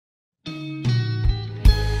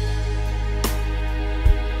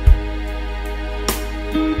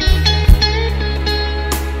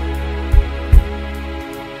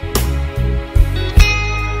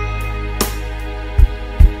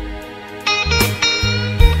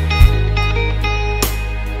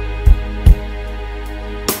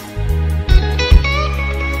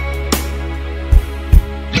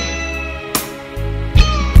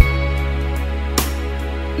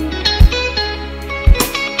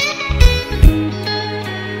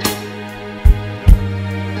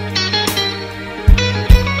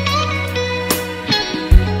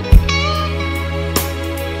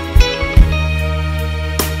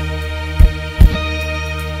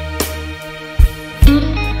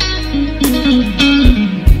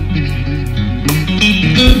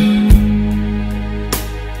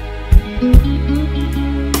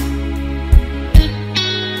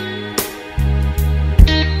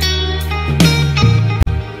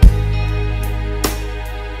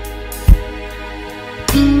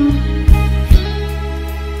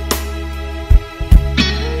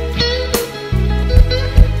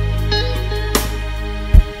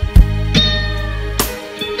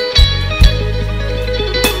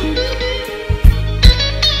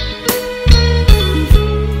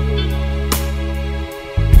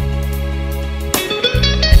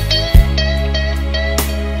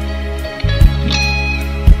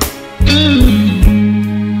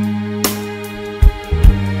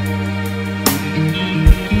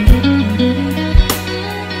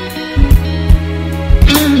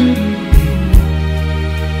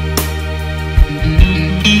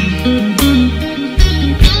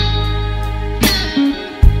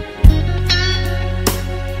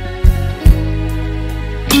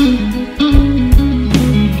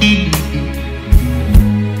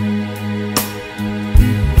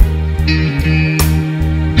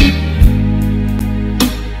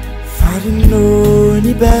didn't know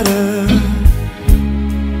any better,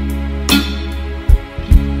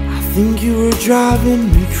 I think you were driving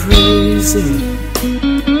me crazy.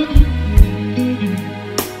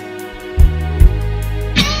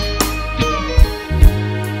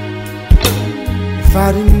 If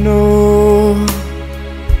I didn't know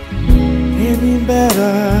any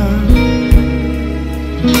better,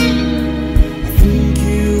 I think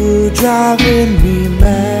you were driving me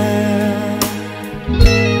mad.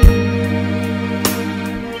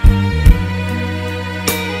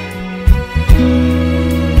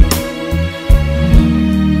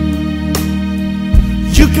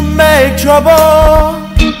 You can make trouble,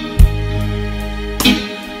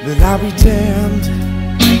 but I'll be damned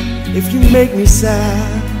if you make me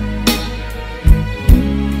sad.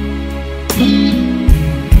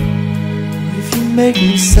 If you make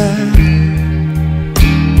me sad,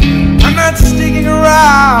 I'm not sticking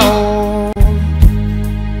around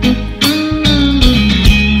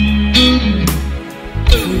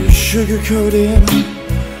for your sugar-coated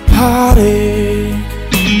heartache.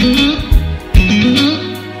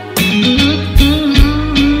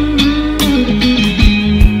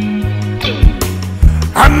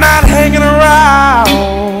 I'm not hanging around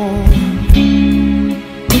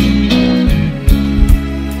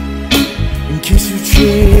in case you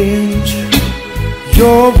change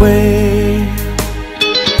your way.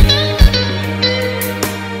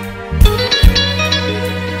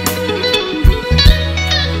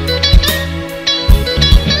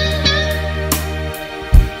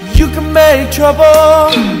 You can make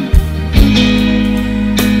trouble,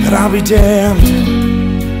 but I'll be damned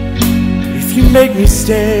if you make me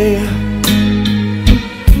stay.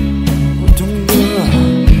 Oh, don't girl,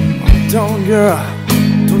 oh, don't girl,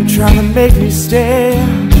 don't try to make me stay.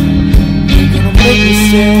 You're gonna make me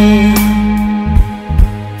stay.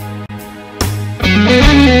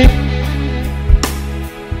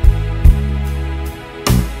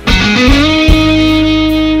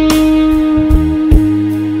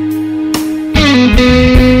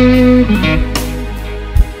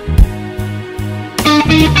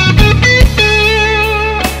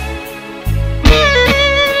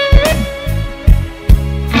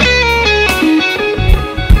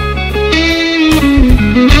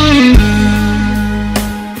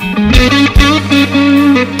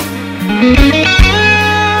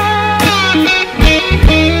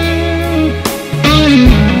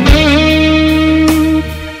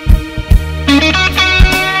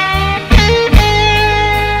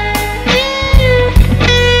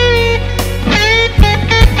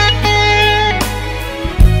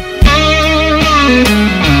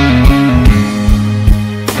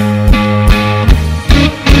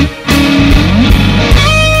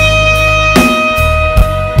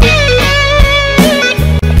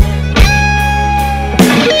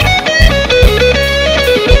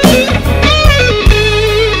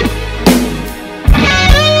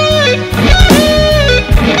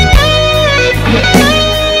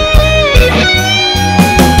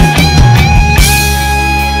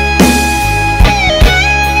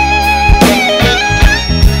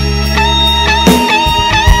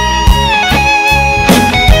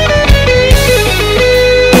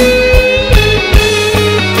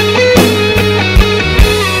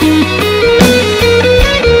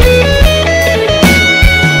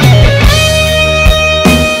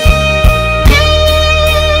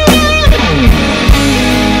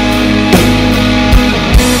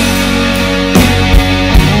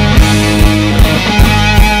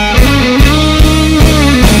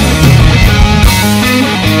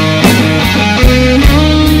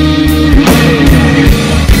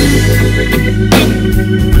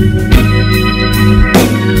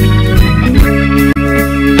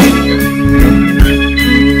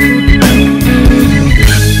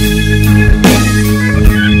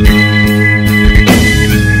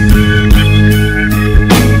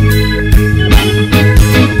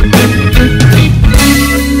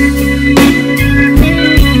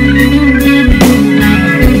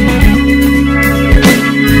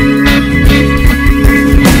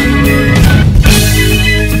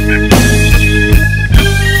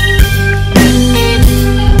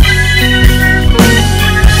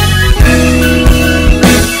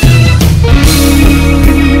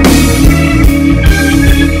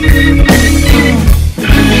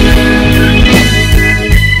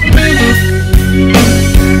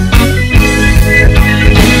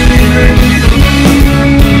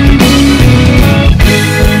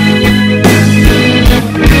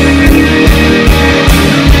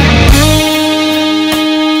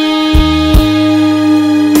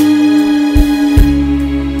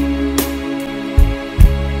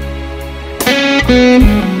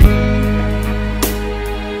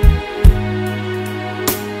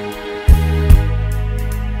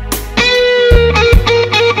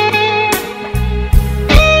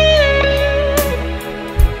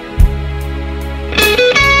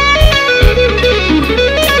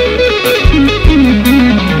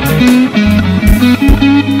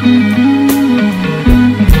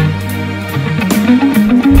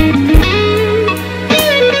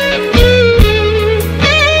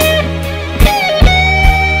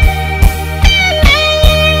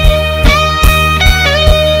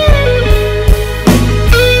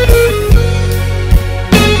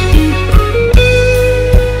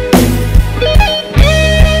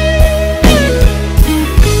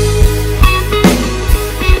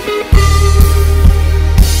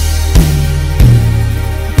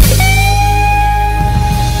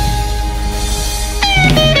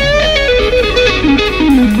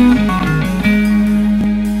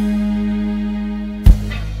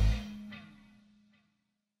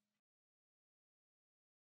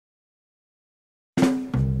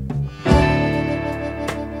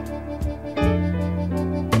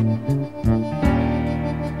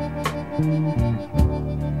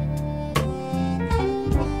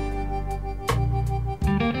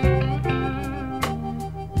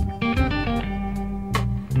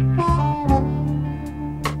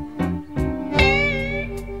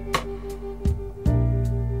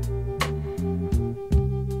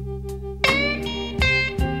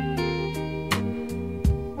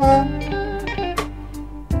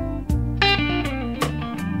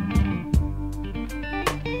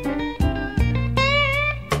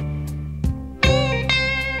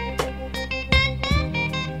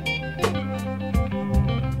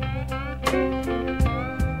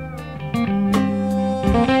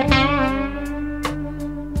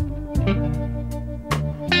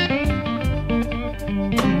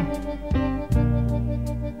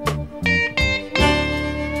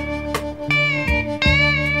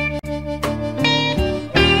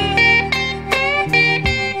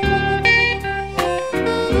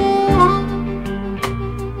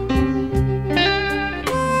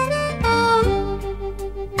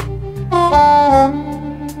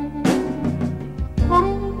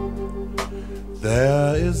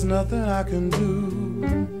 nothing I can do.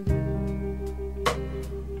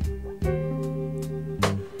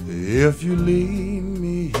 If you leave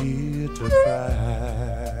me here to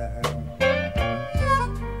cry,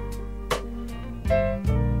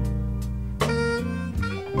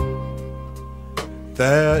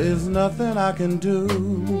 there is nothing I can do.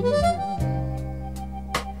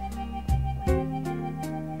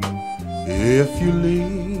 If you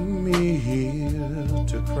leave me here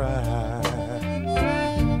to cry,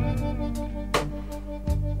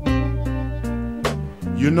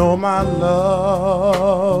 you know my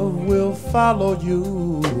love will follow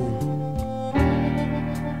you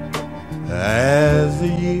as the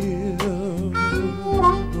years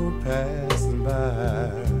go passing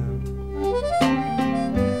by.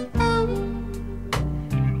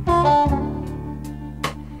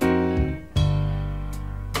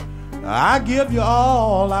 I give you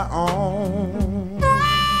all I own.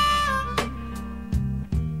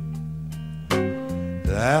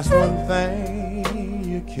 That's one thing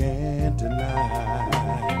you can't deny.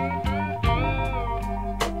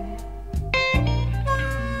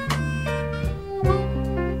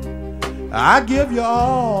 I give you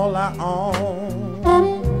all I own.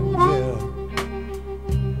 Yeah.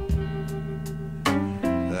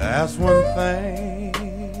 That's one thing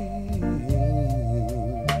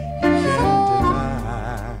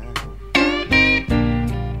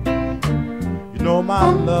my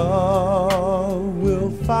love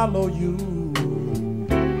will follow you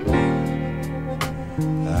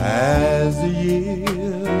as the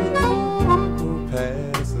years go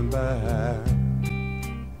passing by.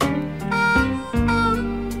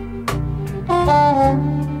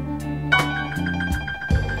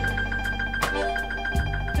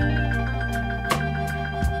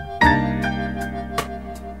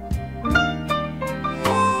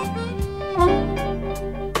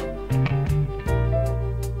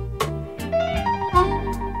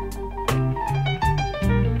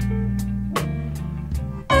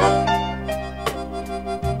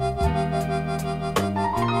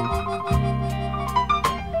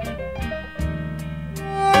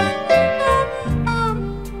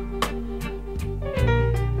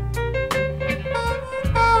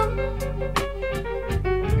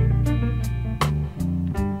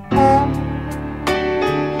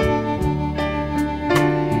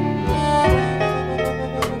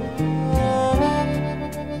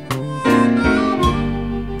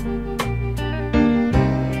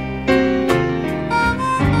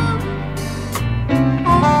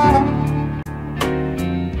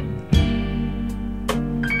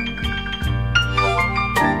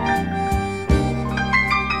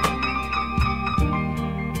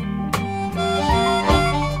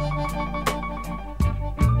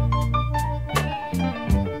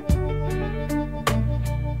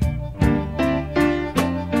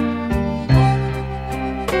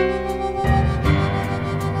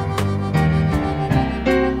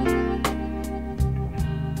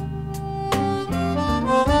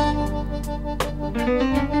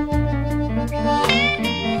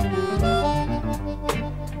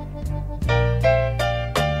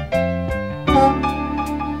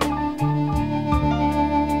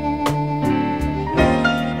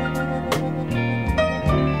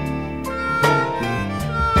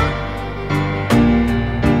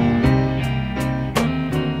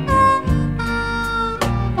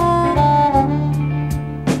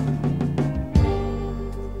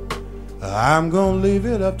 I'm gonna leave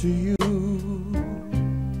it up to you.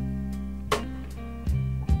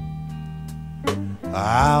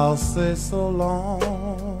 I'll say so long,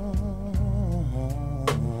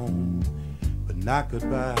 but not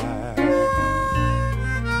goodbye.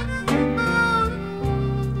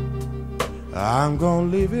 I'm gonna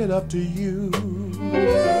leave it up to you.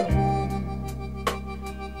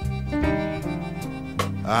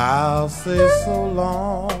 I'll say so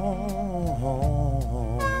long,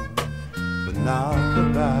 but not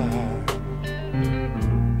goodbye.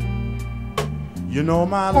 You know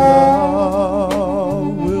my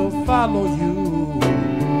love will follow you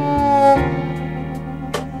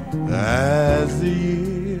as the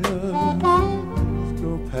years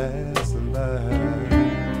go passing by.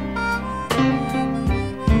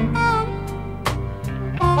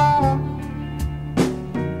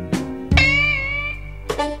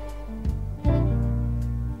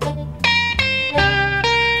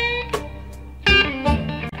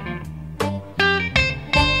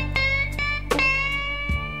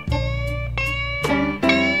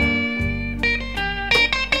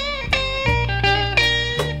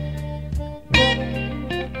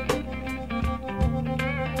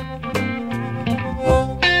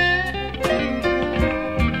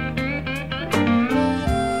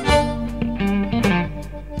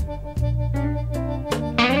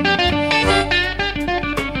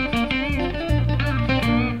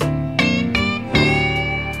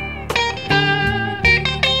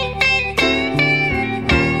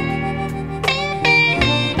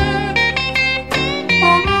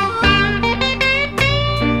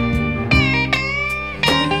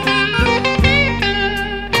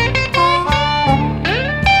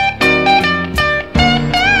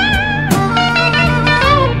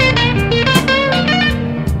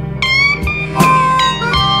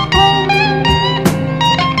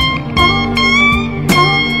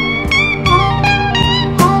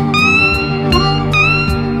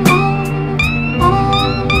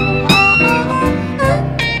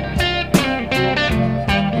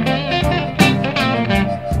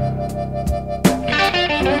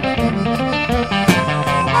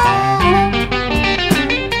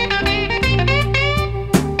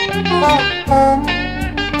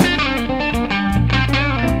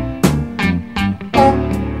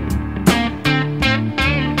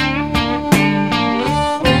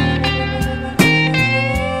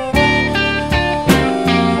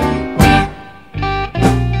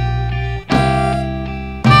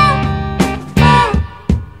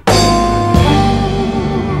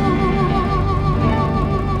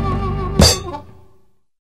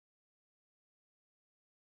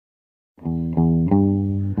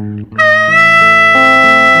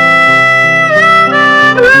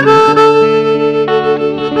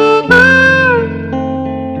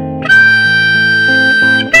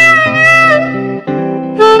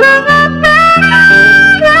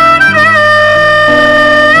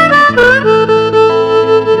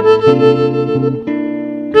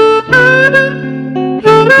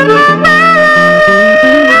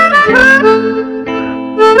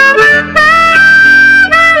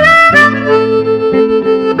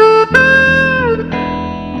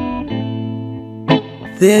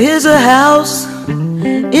 house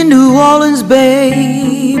in New Orleans,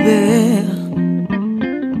 baby,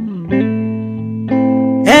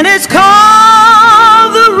 and it's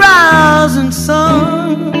called the Rising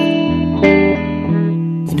Sun.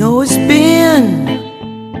 You know it's been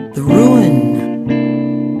the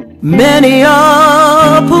ruin many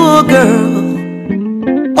a poor girl.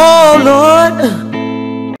 Oh Lord,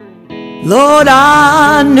 Lord,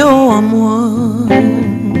 I know I'm one.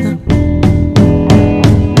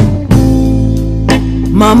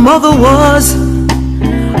 My mother was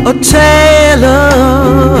a tailor.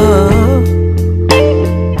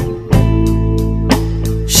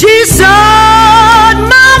 She sewed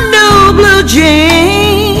my new blue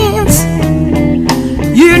jeans.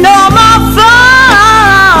 You know my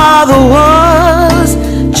father was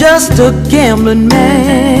just a gambling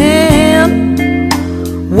man,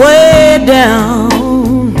 way down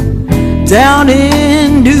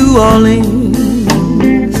in New Orleans.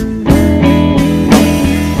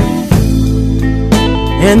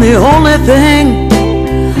 And the only thing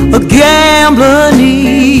a gambler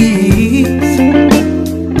needs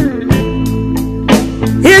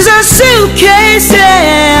is a suitcase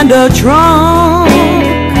and a trunk.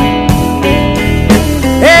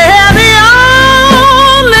 And the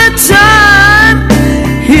only time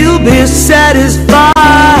he'll be satisfied,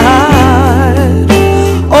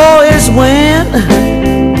 oh, is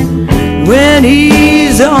when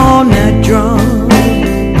he's on that drum.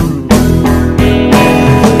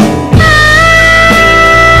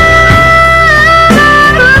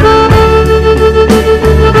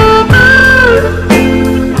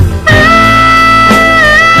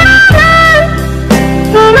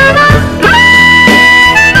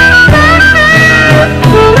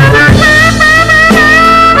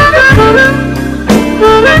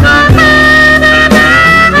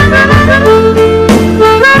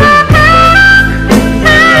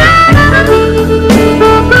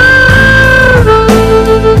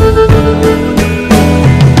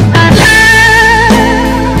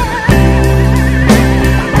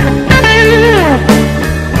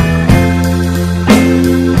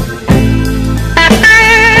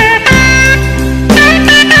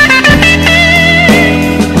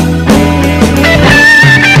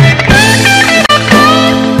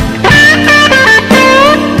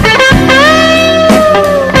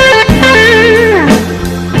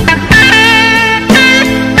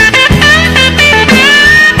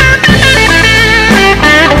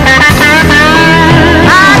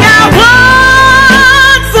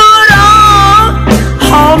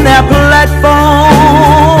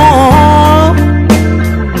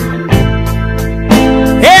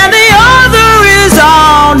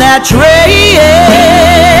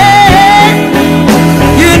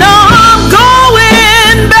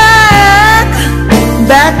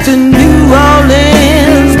 To New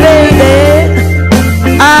Orleans, baby,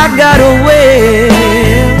 I gotta wear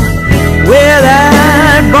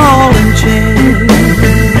that ball and chain.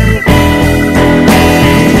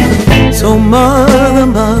 So mother,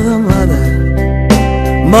 mother, mother,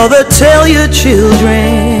 mother, tell your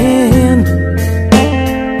children,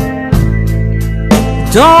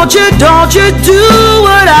 don't you do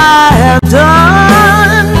what I have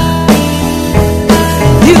done.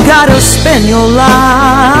 You gotta spend your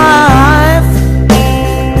life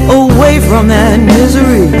away from that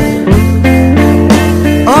misery,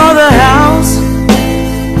 or the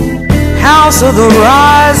house of the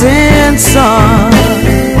rising sun.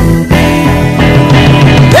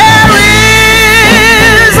 There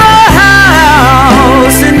is a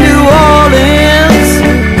house in New Orleans,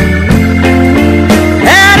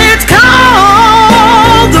 and it's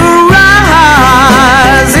called the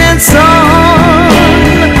Rising Sun.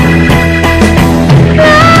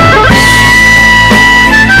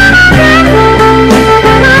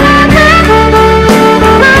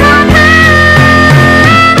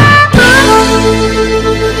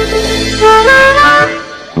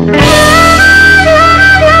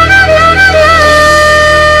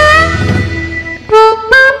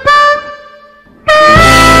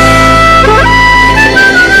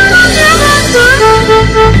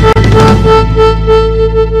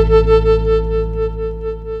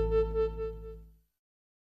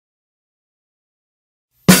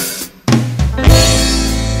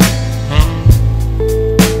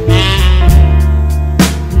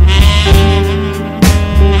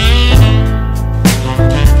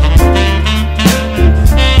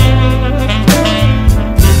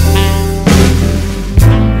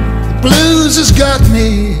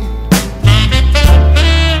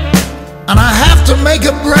 And I have to make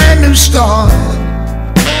a brand new start.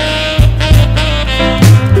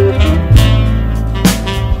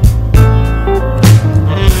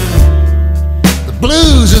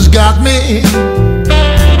 me,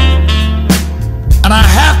 and I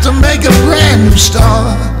have to make a brand new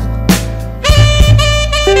start.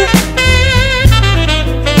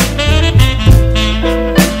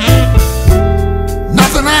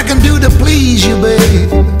 Nothing I can do to please you, babe,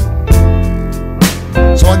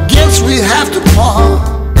 so I guess we have to part.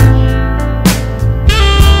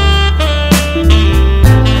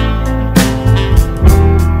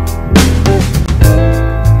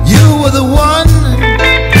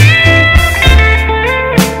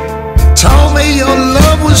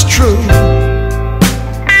 True.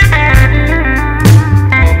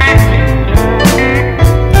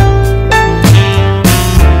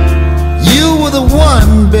 You were the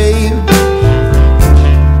one, babe,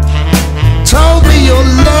 told me your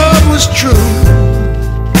love was true.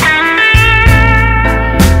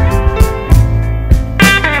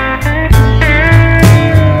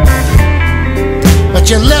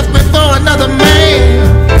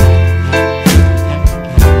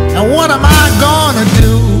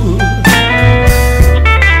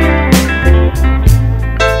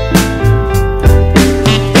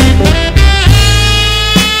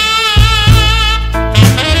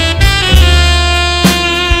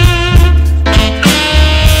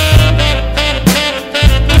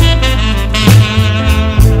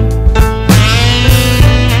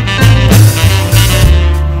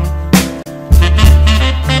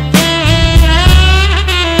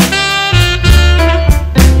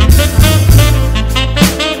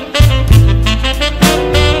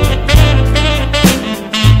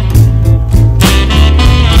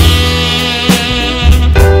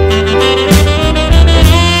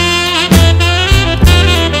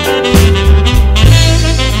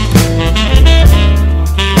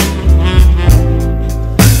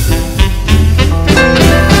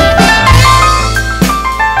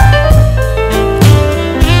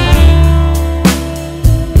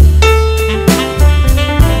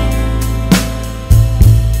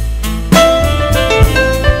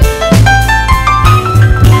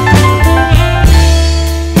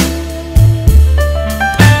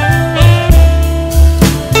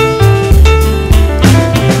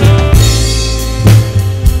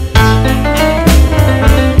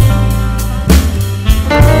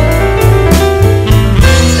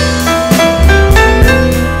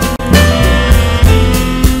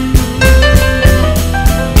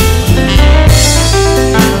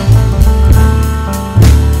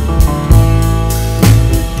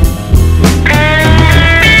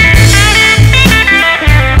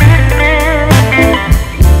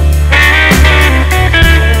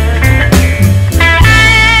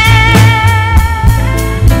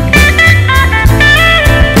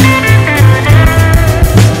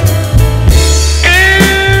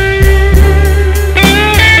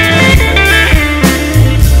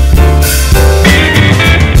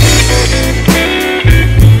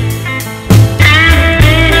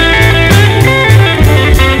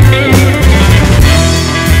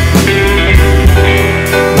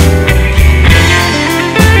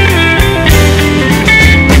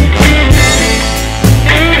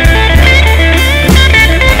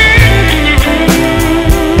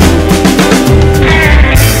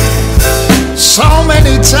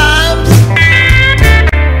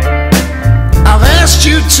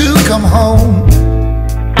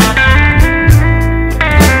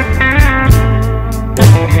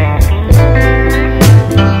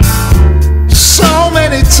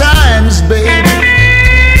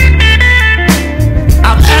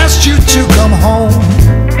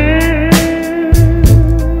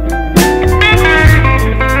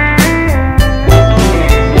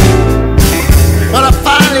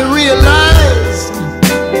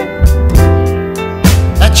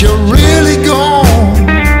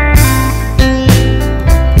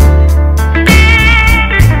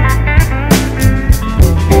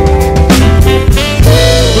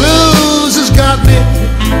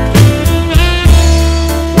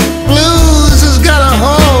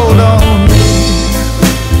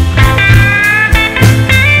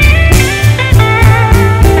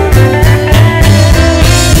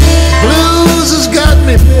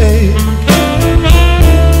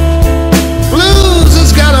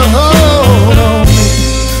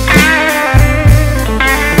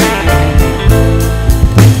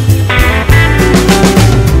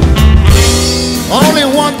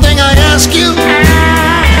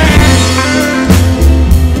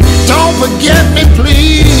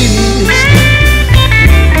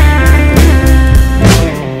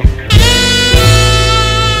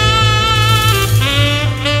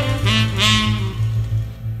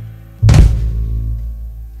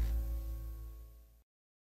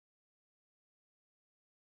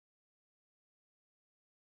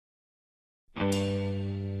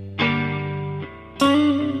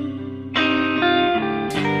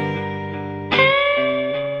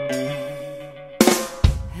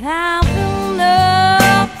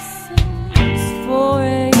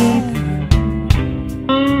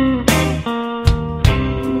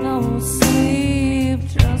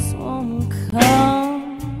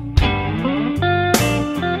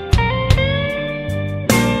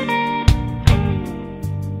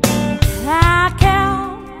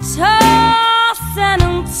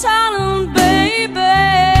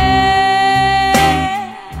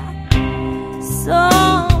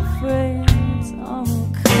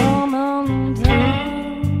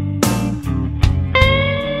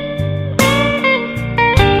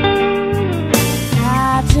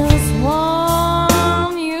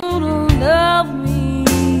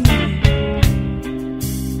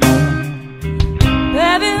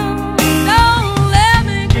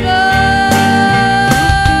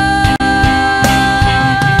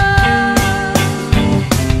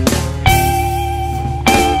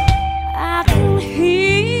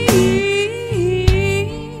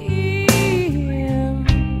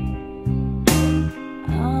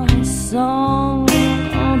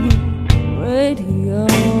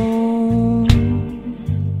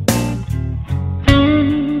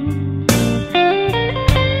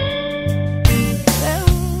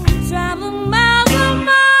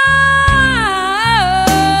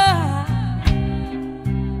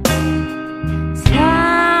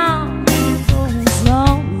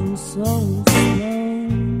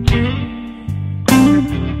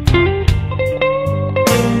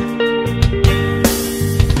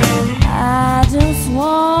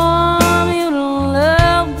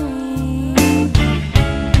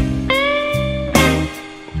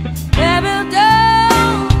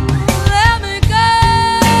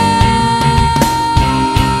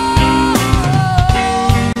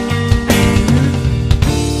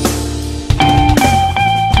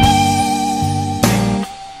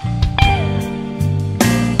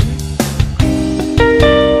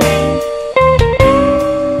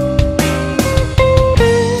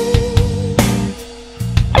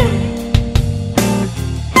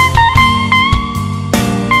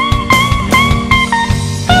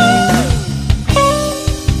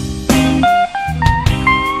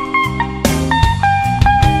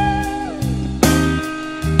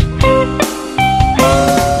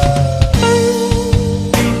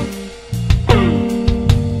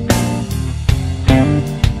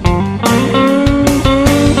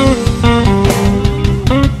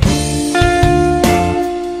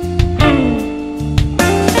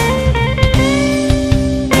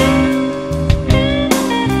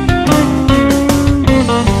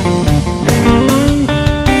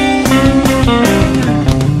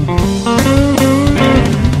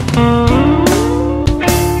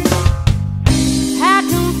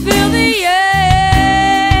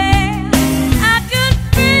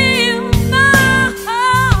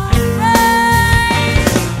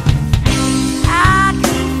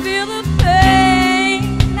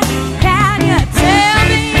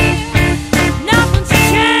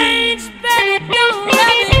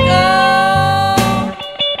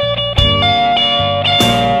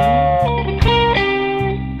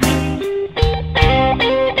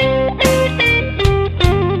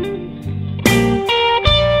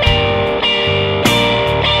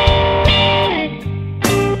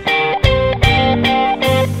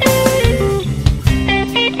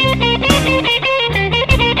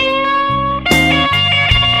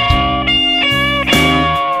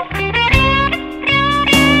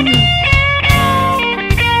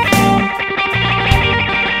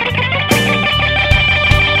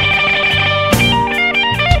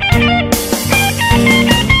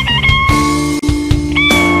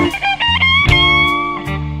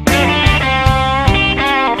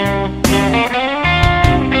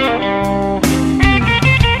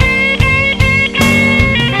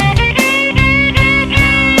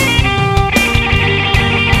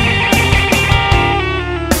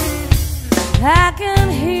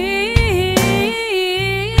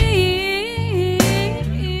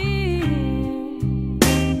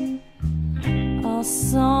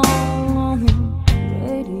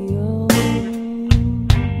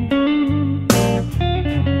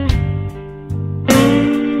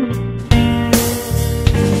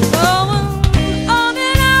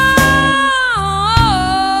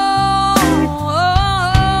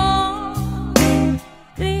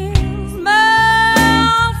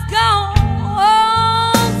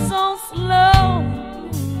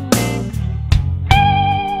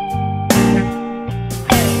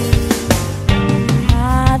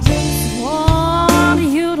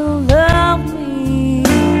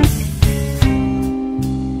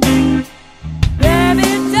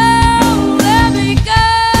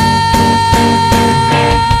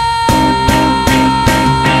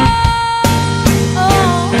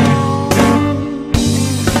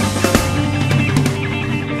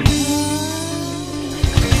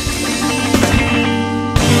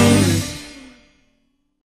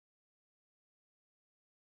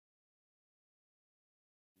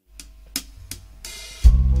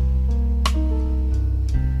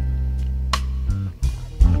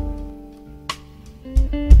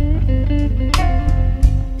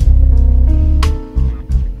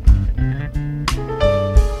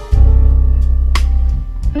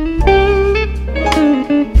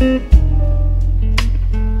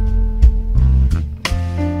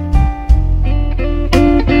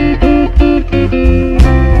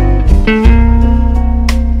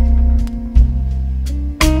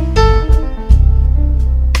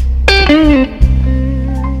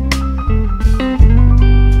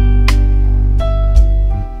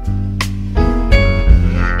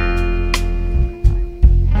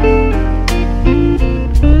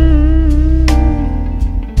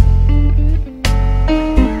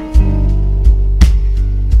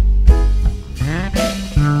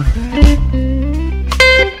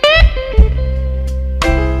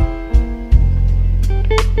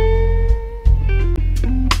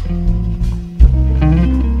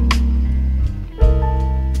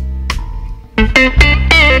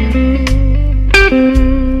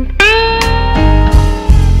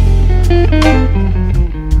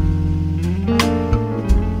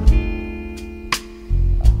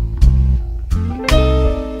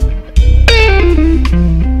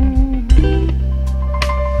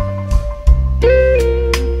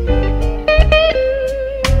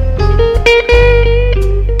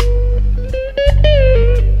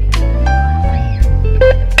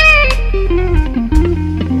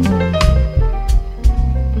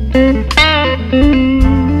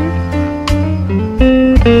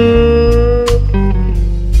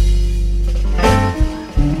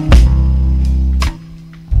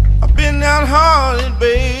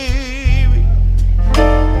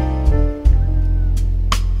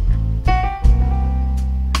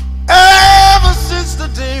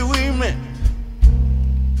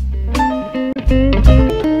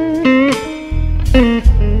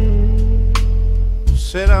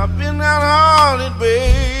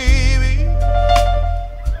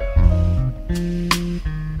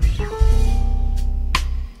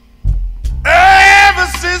 Ever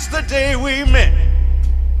since the day we met,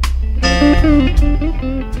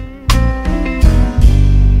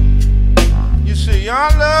 you see,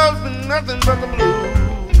 our love's been nothing but the blues.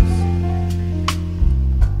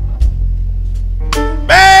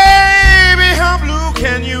 Baby, how blue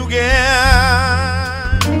can you get?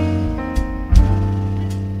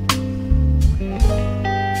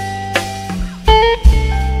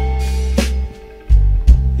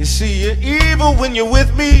 You see, you're evil when you're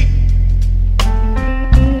with me,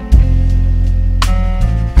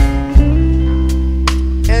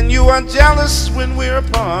 and you are jealous when we're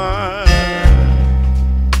apart.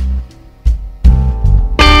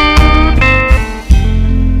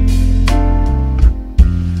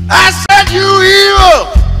 I said you evil,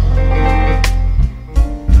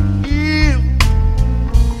 evil,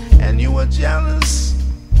 and you are jealous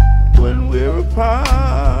when we're apart.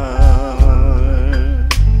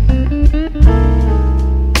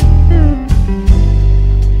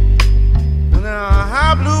 Now,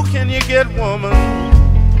 how blue can you get, woman?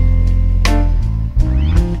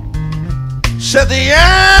 Said the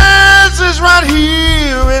answer's right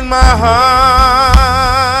here in my heart.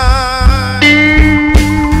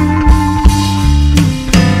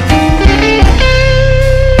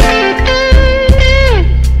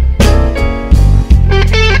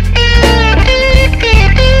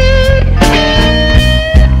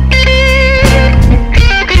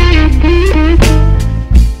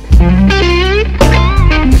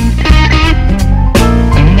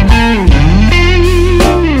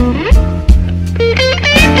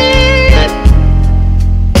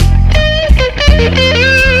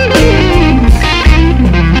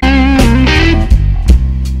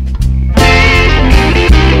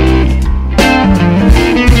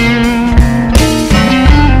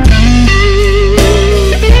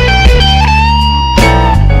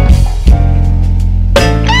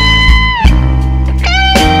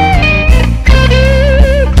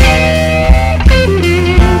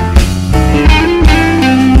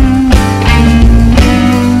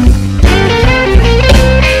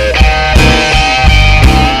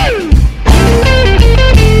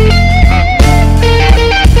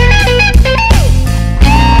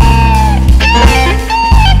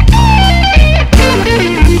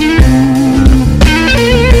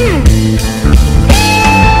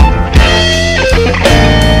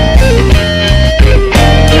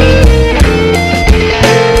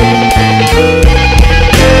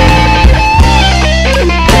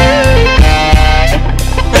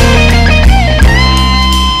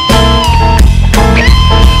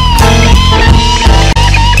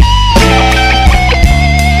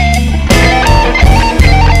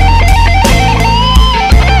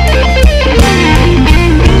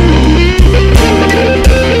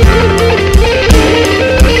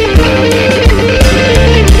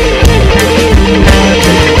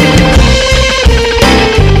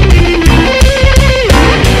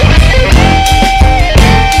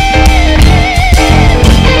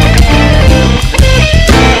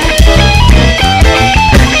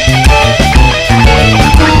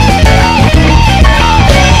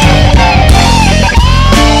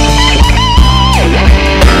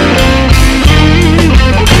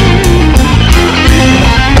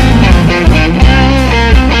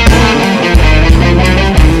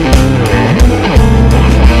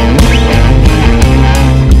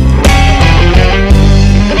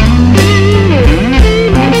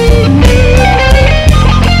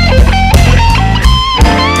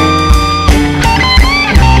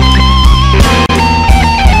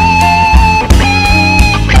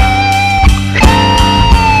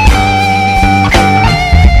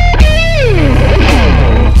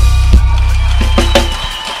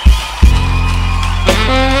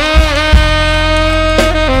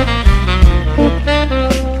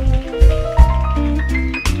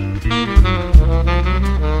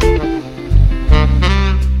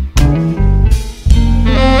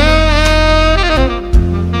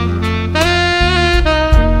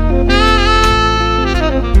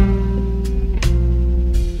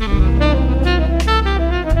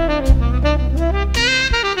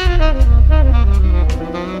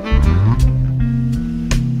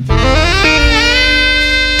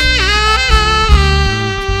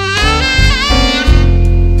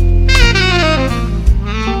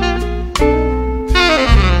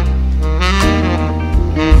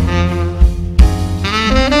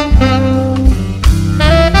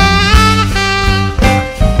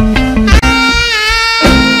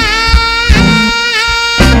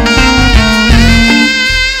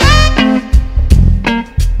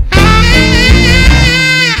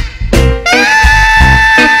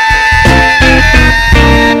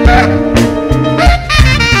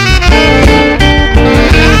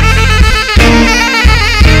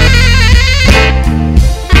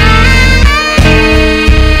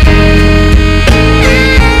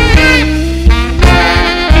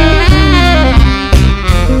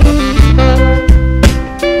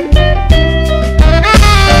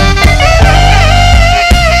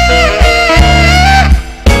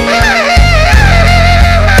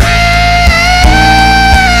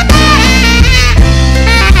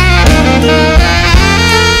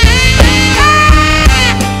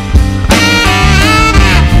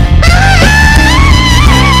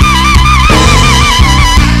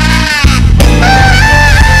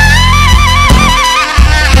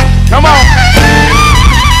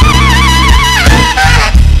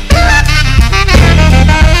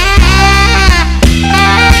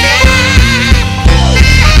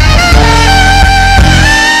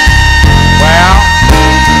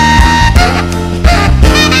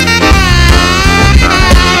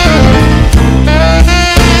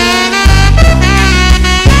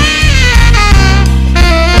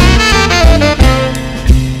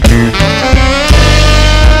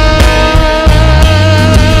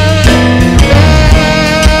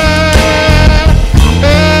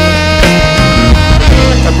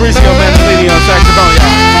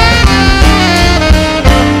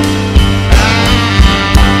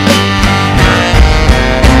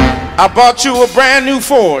 I bought you a brand new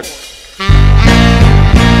Ford.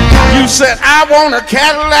 You said, I want a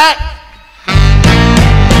Cadillac.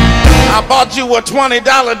 I bought you a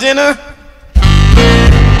 $20 dinner.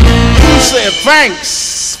 You said,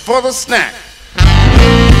 thanks for the snack.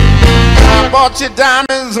 I bought you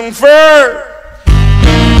diamonds and fur.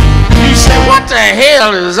 You said, what the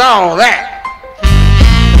hell is all that?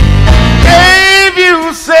 Gave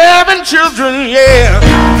you 7 children, yeah.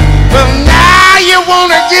 But now you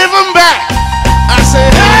wanna give them back. I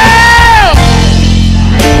said, oh,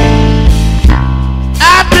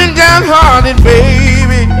 I've been downhearted,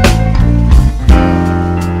 baby,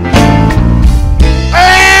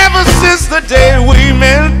 ever since the day we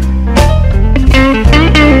met.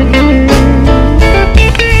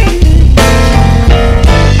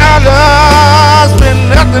 Our love's been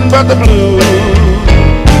nothing but the blues.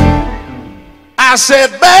 I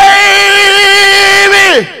said,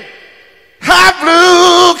 baby, how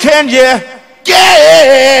blue can you get?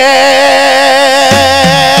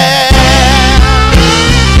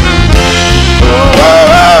 Oh,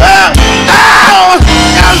 oh, oh, oh,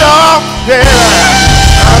 you know,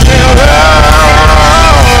 yeah, I've been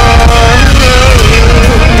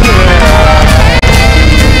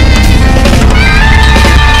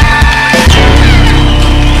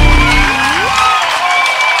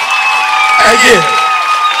Thank you.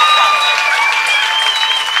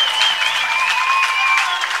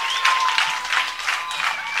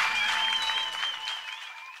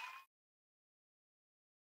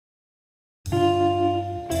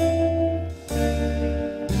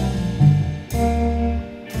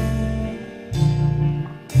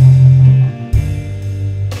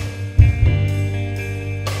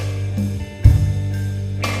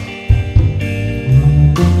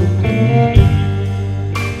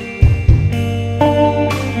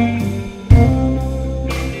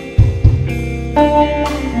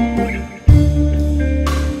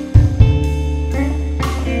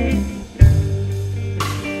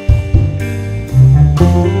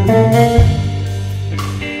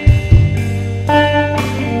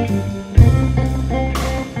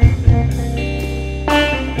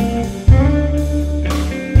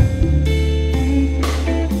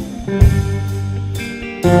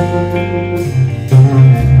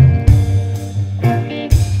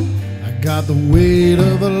 Got the weight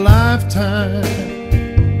of a lifetime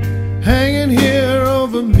hanging here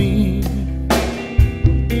over me.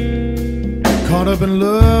 Caught up in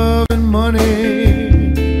love and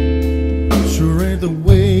money, sure ain't the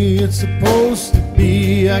way it's supposed to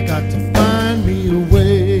be. I got to find me a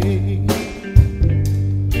way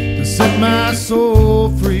to set my soul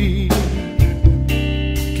free.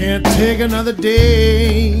 Can't take another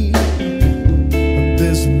day of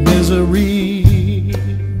this misery.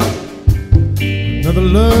 Another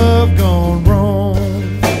love gone wrong,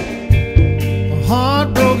 a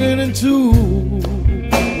heart broken in two,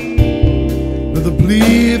 with a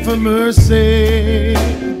plea for mercy,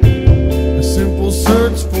 a simple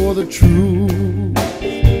search for the truth.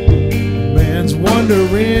 Man's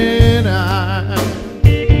wandering eye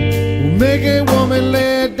will make a woman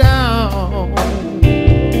lay down,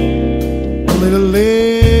 only to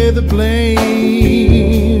lay the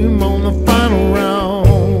blame on the final round.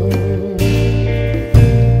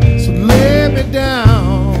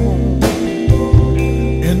 Down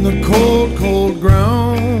in the cold, cold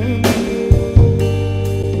ground,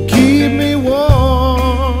 keep me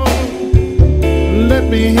warm, let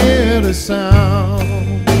me hear the sound,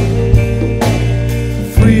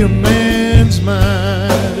 free a man's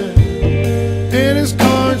mind and his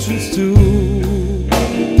conscience too.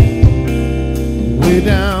 Way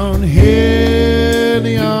down here in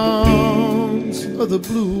the arms of the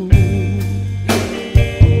blue.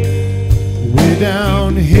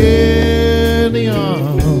 Down here in the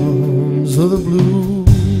arms of the blue.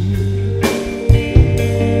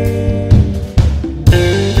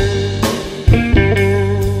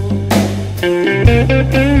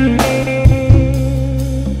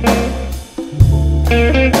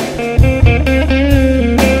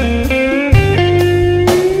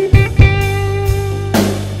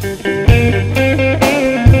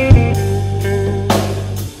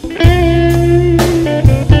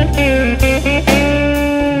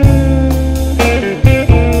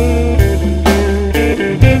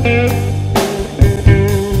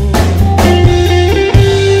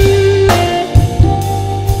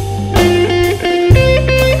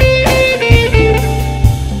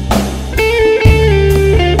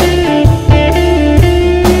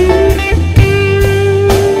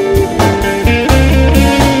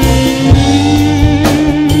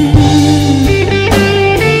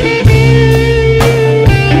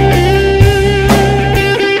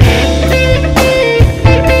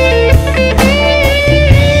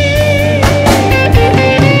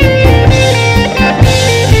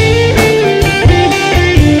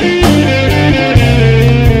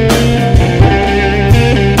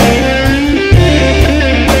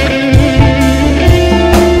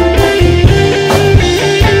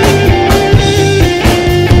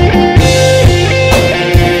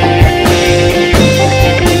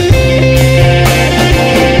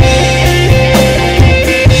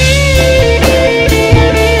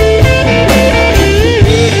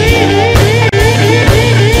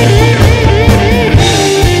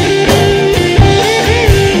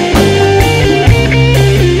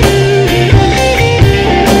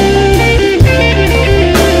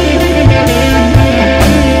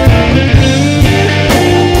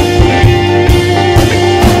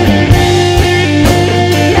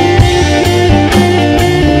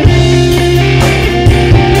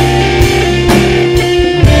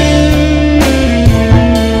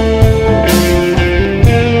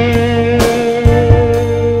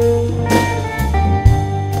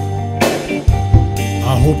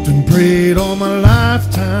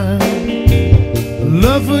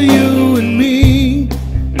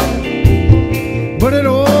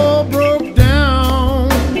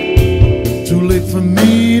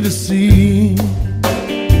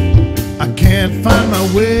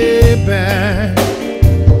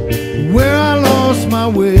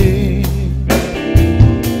 away,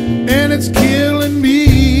 and it's killing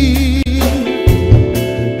me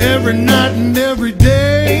every night and every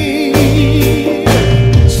day.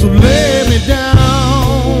 So lay me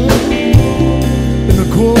down in the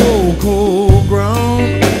cold, cold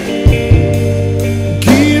ground,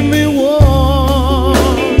 keep me warm,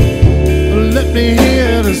 let me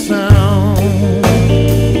hear the sound.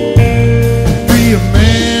 Free a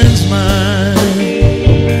man's mind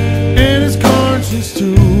and his conscience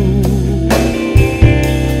too.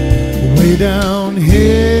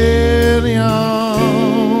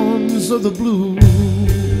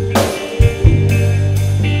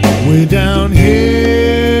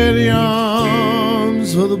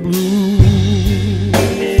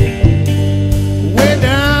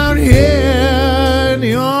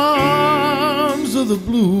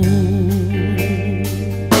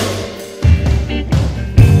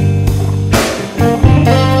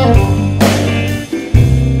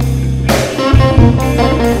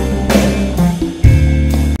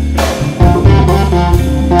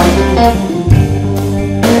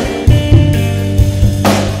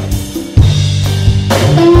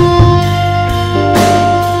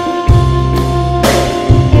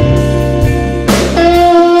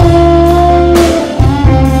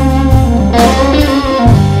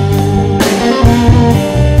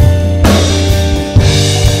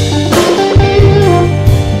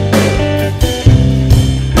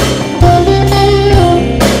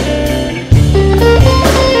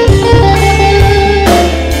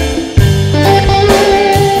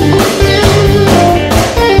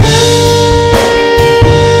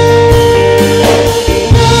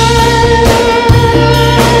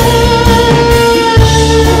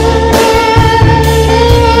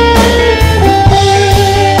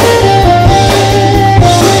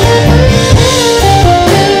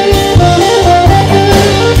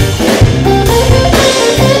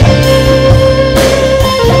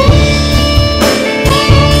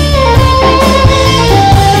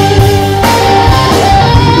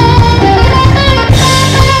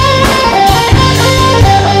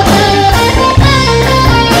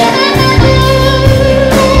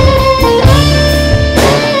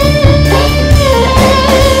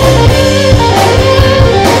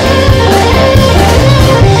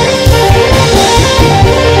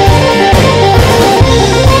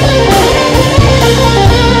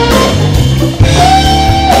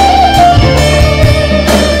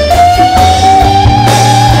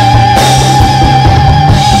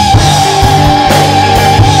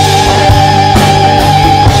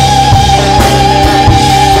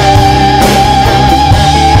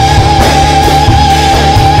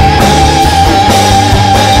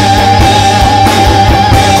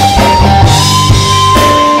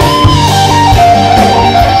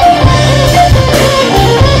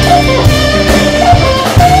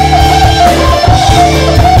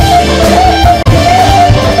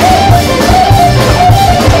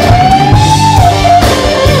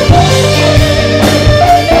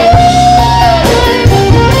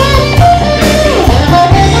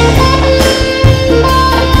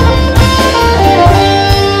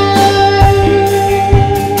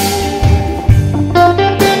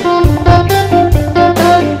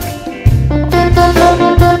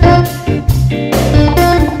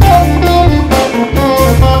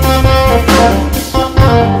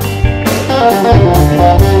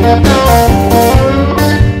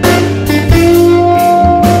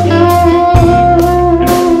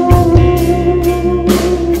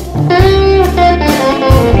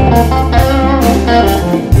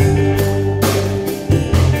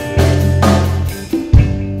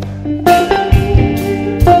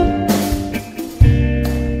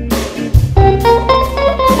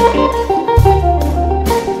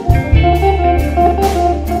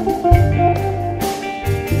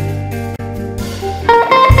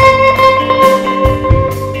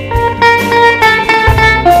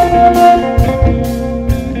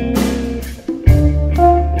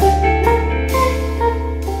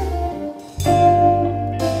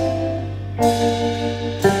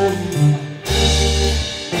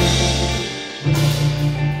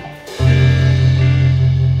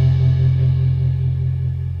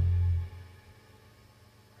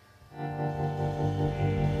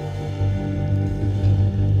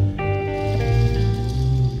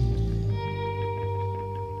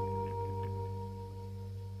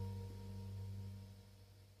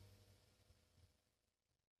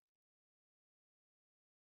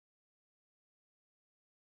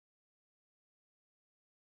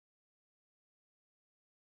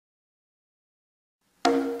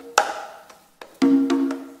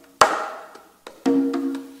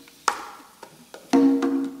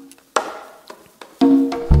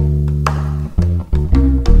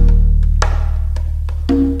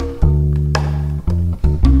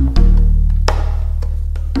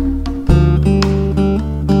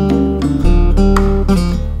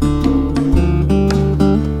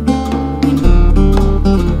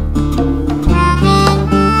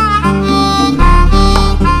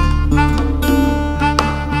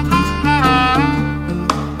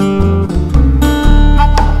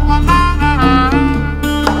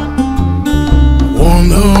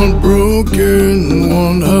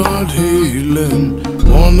 stealing,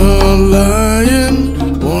 one heart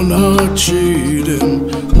lying, one heart cheating,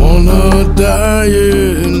 one heart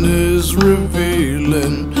dying is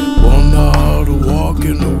revealing, one heart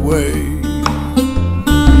walking away,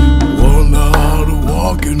 one heart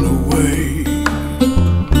walking away.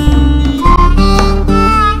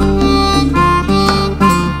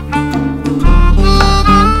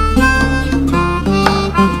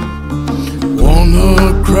 One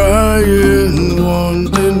heart crying, one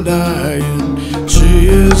denying, she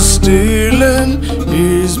is stealing,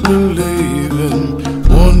 he's believing,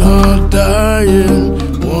 one heart dying,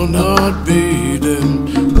 one heart beating,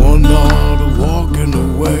 one heart walking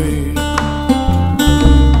away,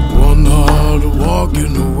 one heart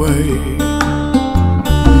walking away.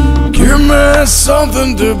 Give me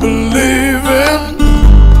something to believe in,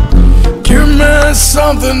 give me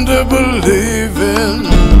something to believe in,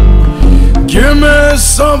 give me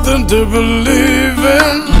something to believe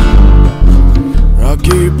in. I'll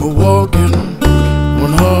keep a walking,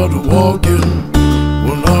 one heart walking,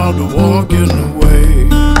 one heart walking away,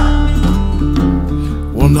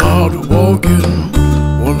 one heart walking,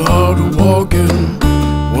 one heart walking,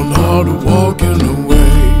 one heart walking away.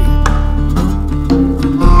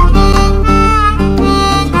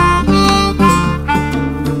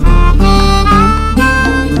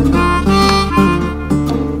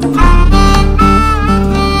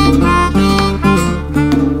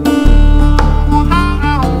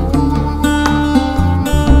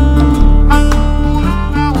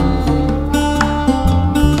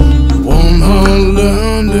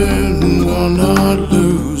 One heart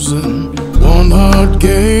losing, one heart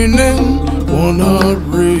gaining, one heart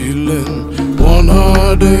reeling, one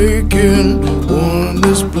heart aching, one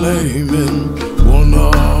is blaming, one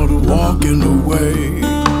heart walking away,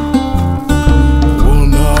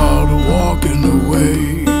 one heart walking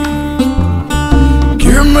away.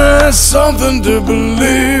 Give me something to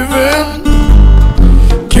believe in,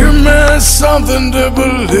 give me something to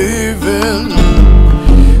believe in,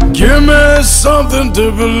 give me something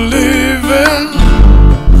to believe in.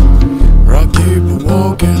 I'll keep a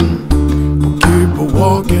walking, I'll keep a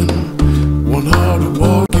walking, one heart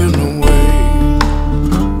walking away,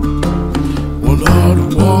 one heart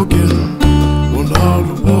walking, one heart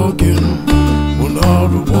walking, one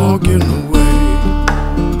heart walking away.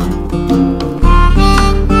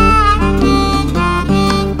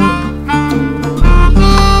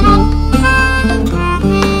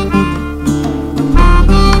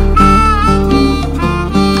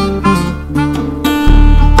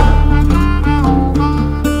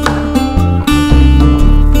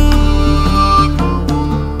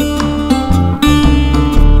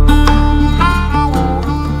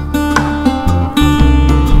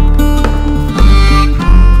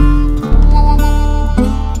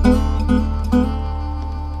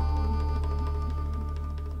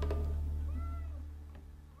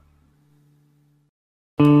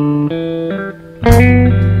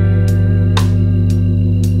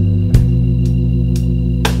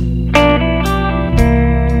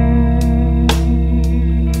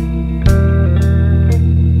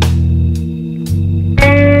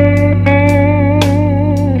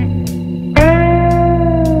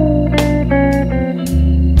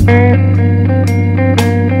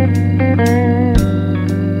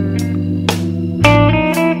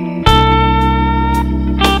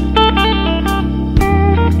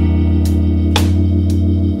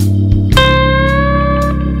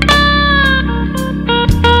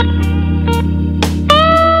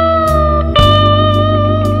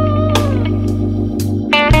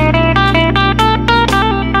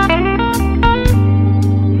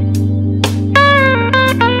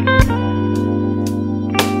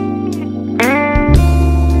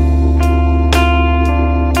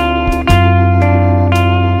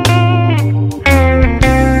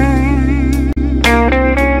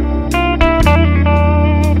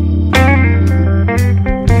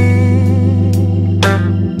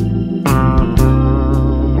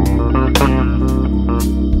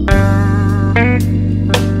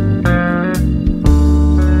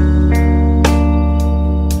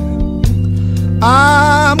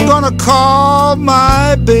 I'm gonna call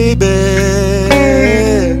my baby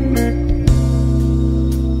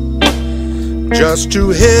just to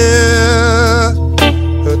hear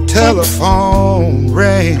her telephone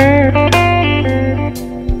ring.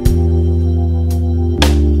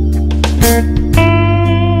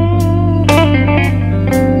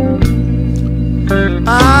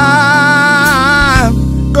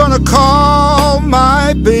 I'm gonna call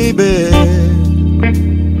my baby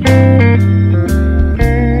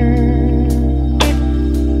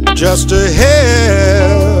just to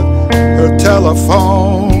hear her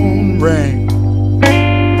telephone ring.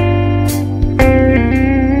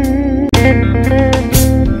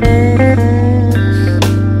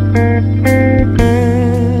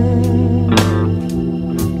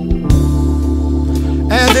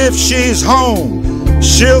 if she's home,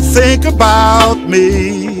 she'll think about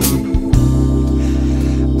me.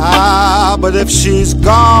 Ah, but if she's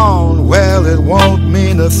gone, well, it won't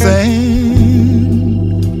mean a thing.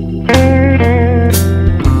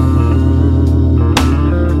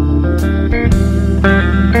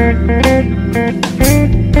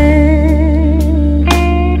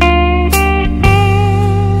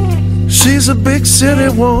 She's a big city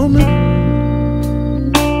woman.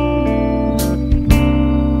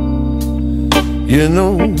 You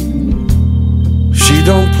know, she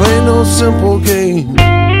don't play no simple game.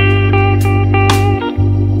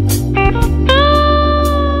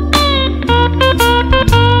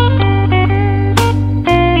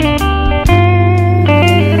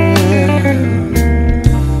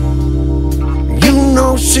 You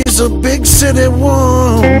know she's a big city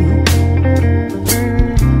woman.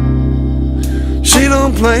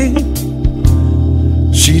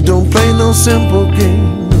 She don't play no simple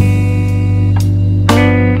game.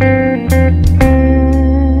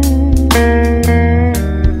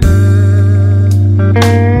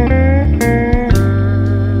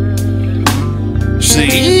 She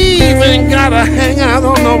even got a hangout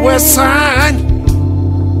on the west side.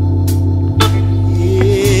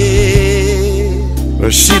 Yeah.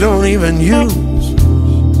 But she don't even use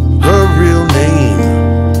her real name.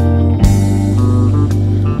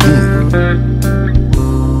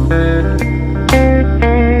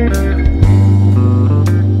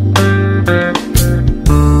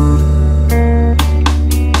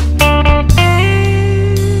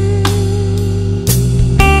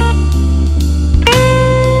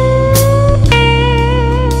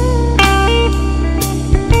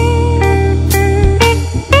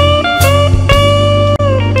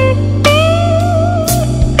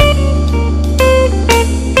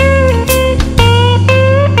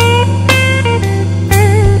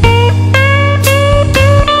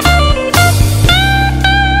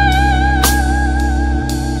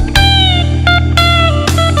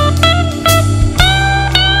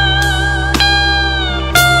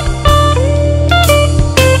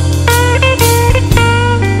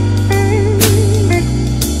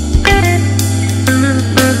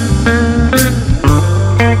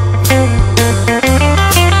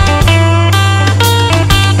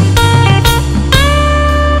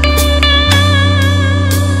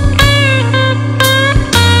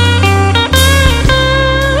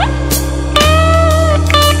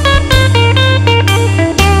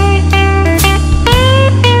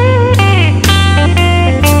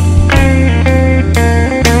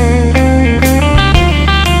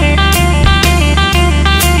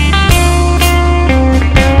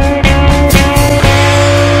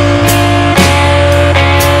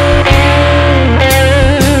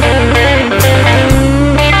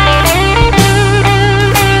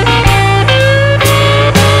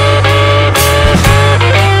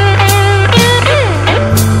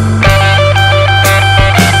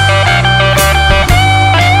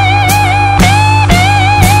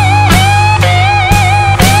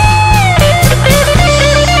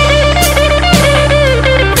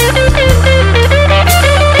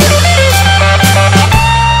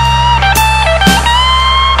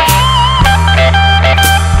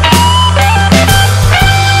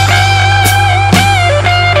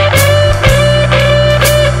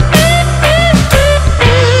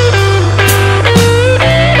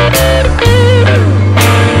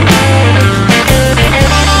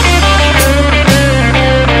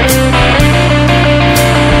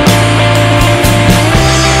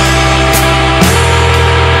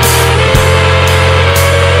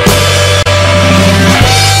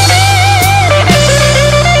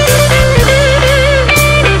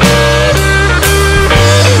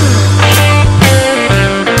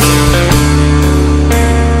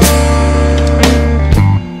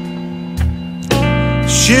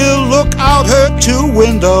 She'll look out her two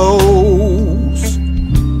windows.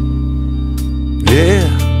 Yeah,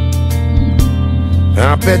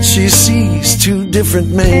 I bet she sees two different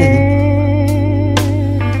men.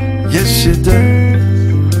 Yes, she does.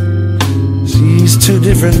 Sees two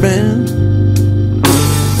different men.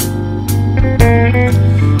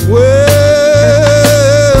 Well,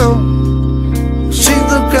 she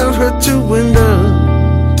look out her two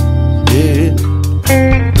windows. Yeah.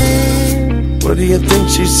 What do you think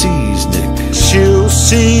she sees, Nick? she'll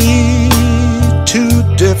see two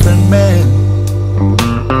different men.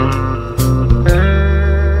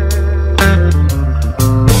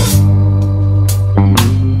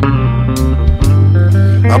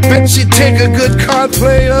 I bet she'd take a good card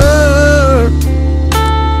player.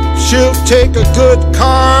 She'll take a good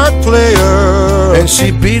card player. And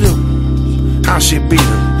she beat him. How she beat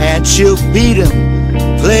him? And she'll beat him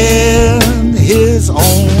playing his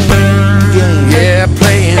own game. Yeah,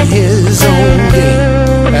 playing his own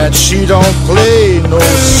game. That she don't play no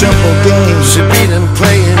simple games. She beat him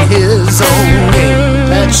playing his own game.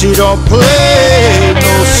 That she don't play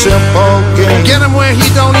no simple games. Get him where he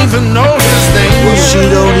don't even know his name. Well, she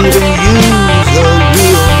don't even use her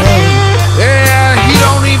real name. Yeah, he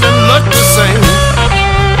don't even look the same.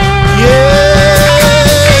 Yeah,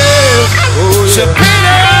 oh yeah. She beat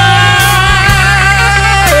him.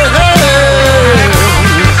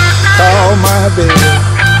 Call my baby.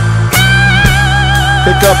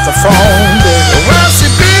 Pick up the phone, baby. Well, she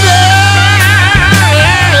beat him.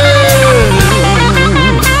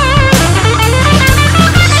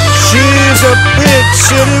 She's a big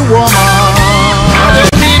city woman.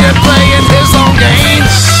 Beat him playing his own game.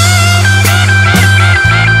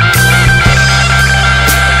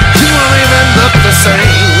 He won't even look the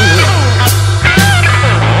same.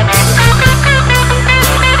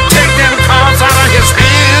 Take them cards out of his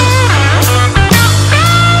hand.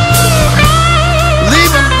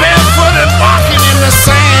 Leave him barefooted walking in the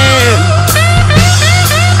sand.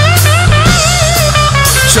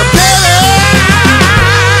 Chappelle.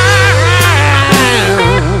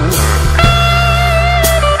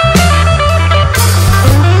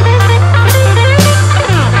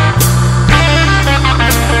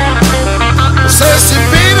 Says she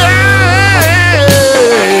beat him.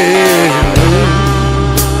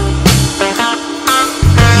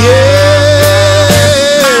 Yeah,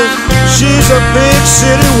 she's a big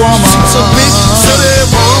city woman. She's a big city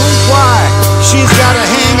woman. Why? She's got to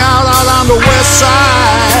hang out on the west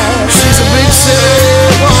side. She's a big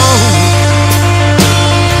city woman.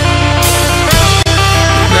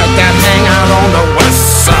 Got that hang out on the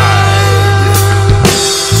west side,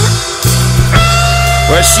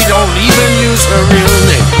 where she don't even use her real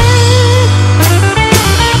name.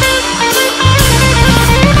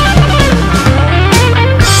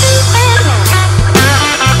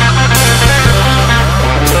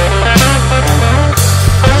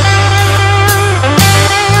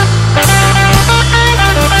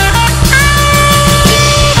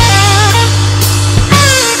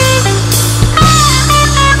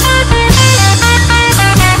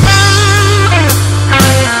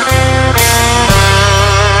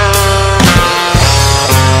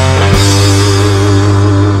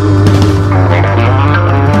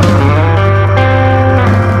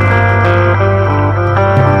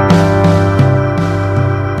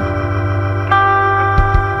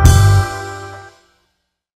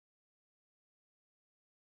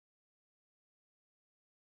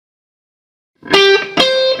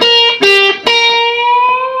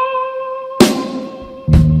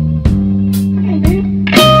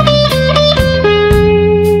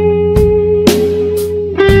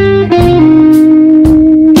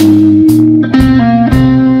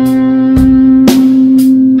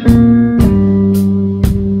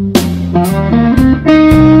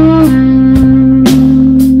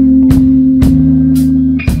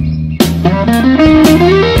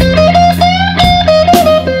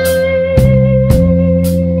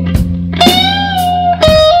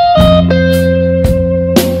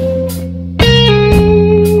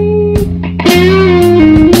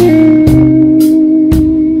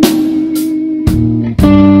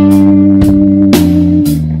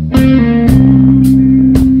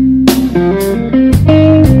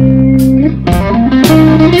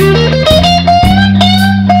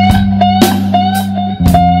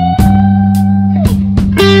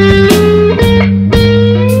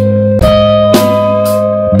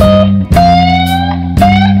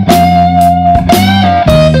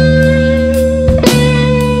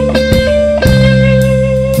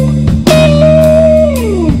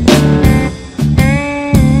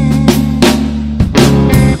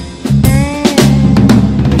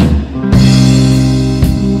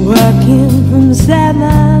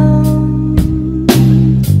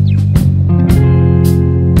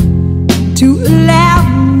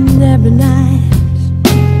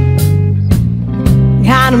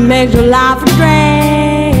 Makes your life a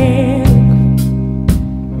drag,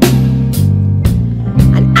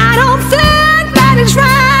 and I don't think that it's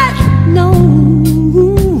right. No,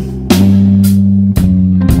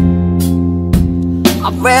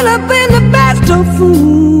 I've really been the best of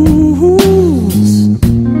fools.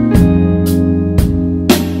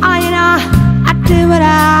 I did what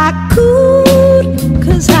I could,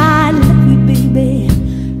 'cause I love you, baby.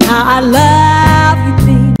 I love you,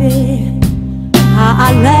 baby.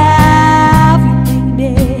 I love you,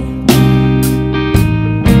 baby.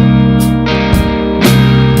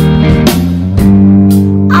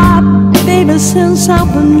 Baby, since I've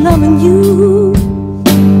been loving you,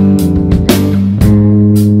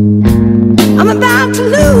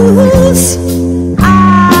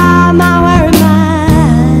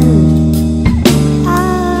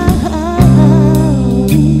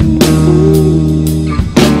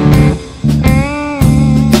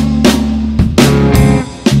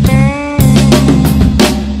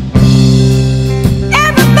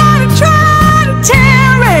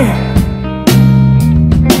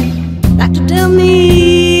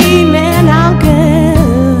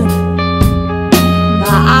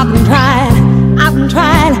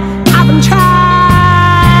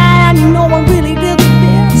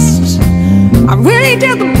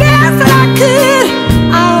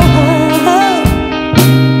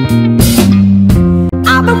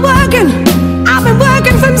 I've been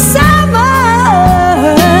working from summer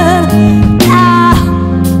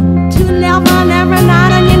to 11 every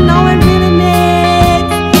night, and you know it really makes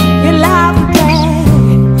your life a drag.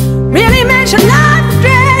 Really makes your life a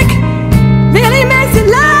drag. Really makes your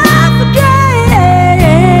life a drag.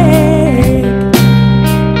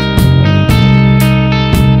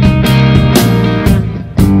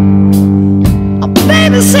 Oh,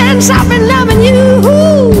 baby, since I've been loving you,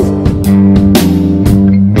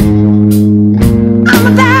 I'm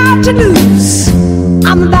about to lose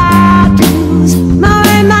my mind.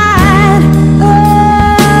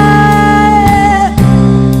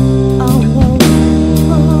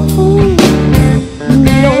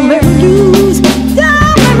 Don't make me lose,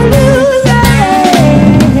 don't make me lose,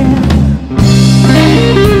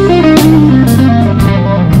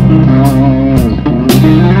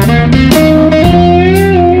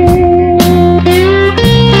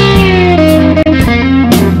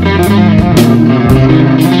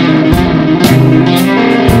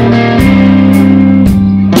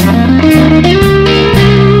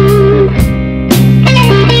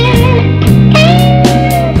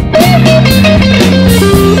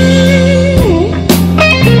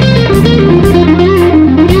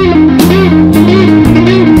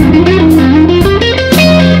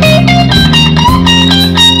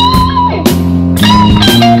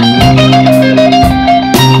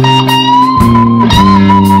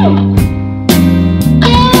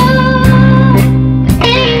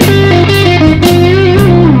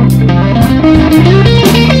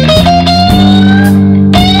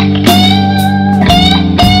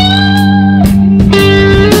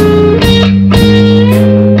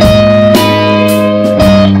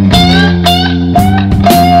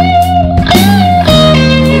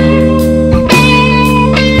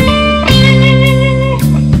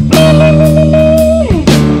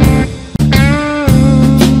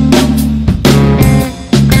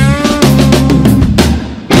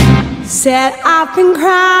 said I've been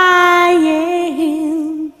crying.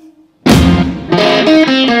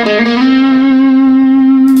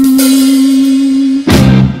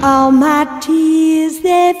 All my tears,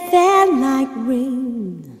 they fell like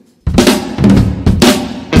rain.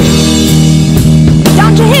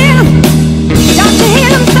 Don't you hear them? Don't you hear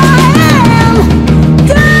them falling?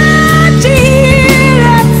 Don't you hear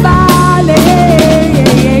them falling?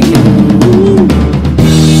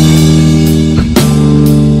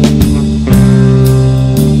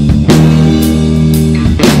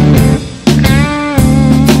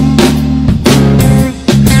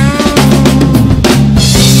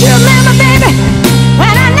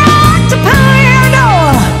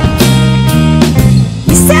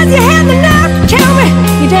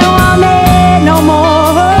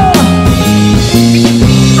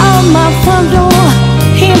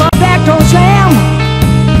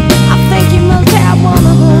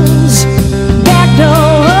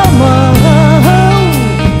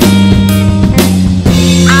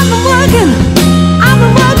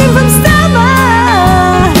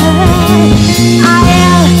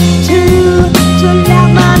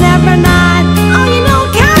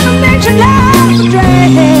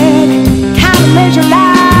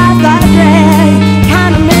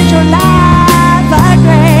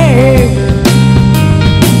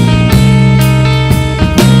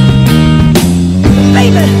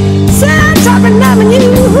 Since I've been loving you,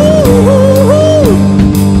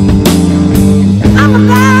 I'm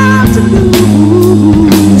about to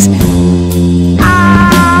lose.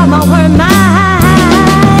 I'm over mine.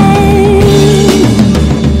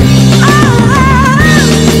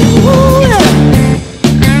 Oh,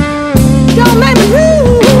 don't make me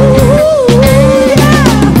lose.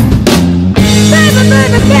 Baby,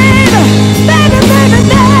 baby, baby, baby, baby,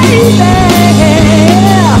 baby.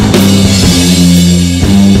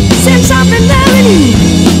 Since I've been loving you,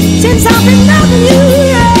 since I've been loving you,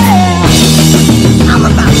 yeah, I'm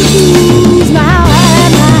about to lose my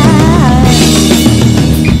mind.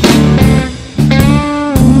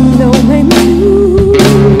 Don't make me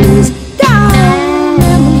lose, don't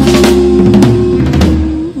make me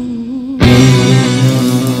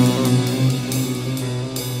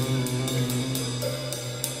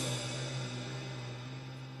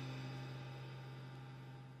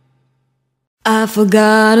I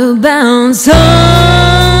forgot about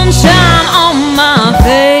sunshine on my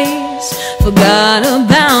face. Forgot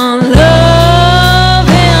about love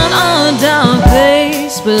in a dark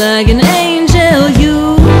place. But like an angel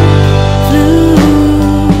you flew.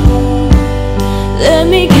 Let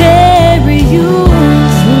me carry you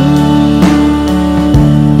through.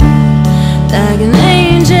 Like an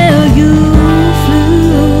angel you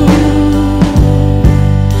flew.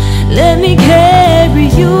 Let me carry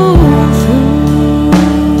you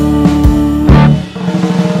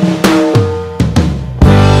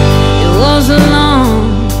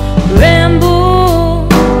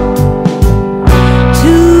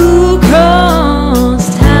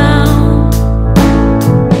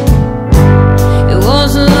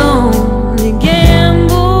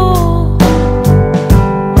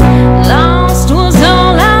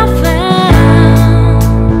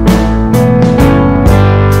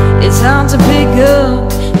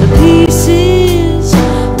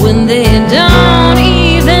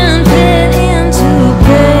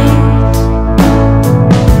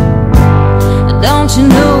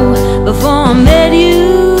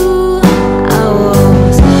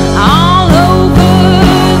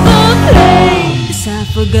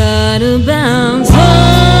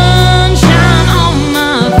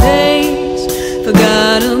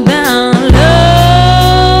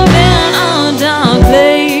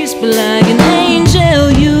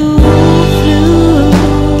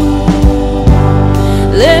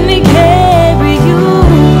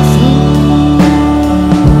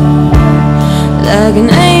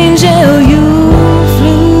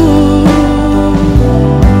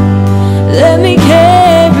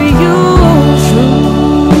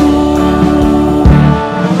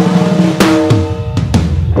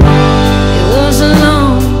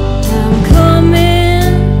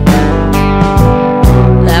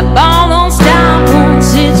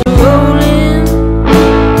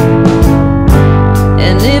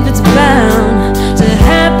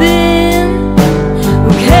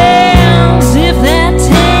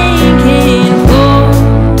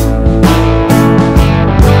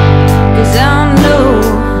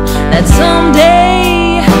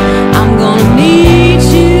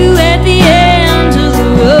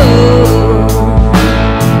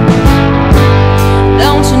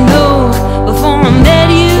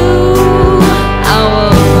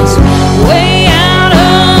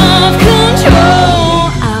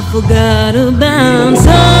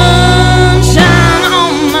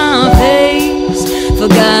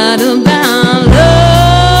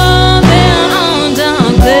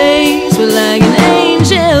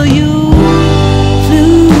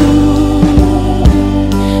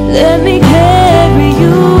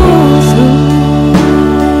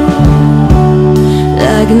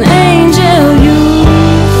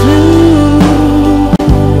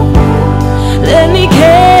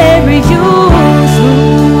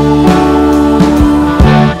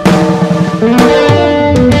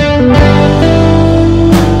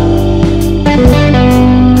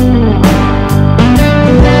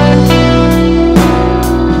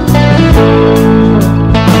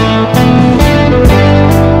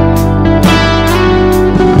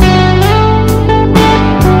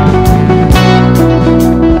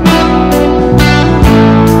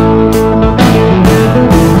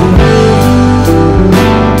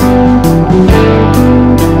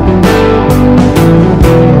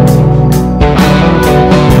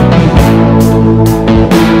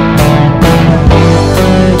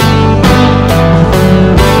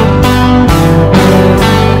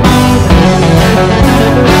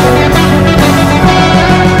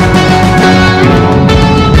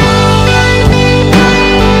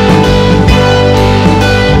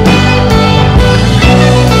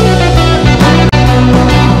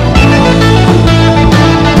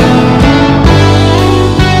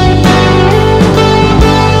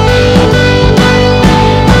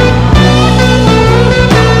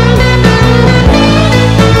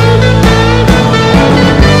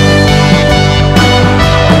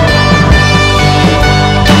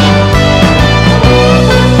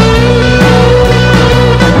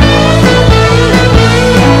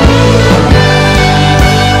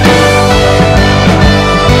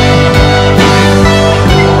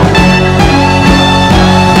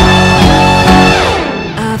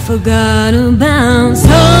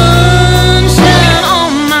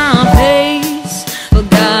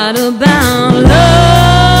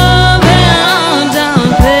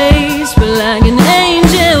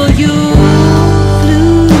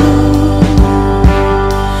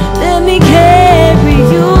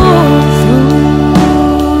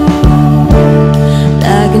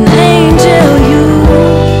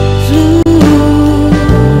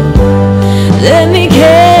let me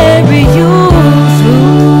carry you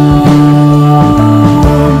through.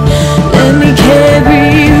 Let me carry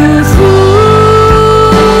you through.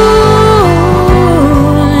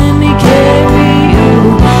 Let me carry you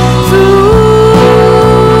through.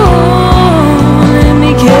 Let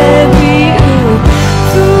me carry you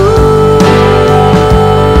through.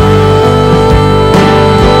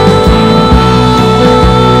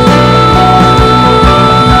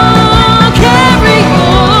 Carry you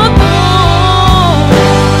through.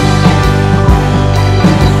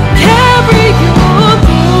 Carry you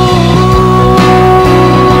through.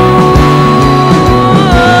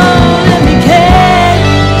 Let me carry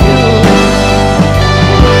you.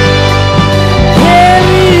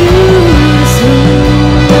 Carry you through.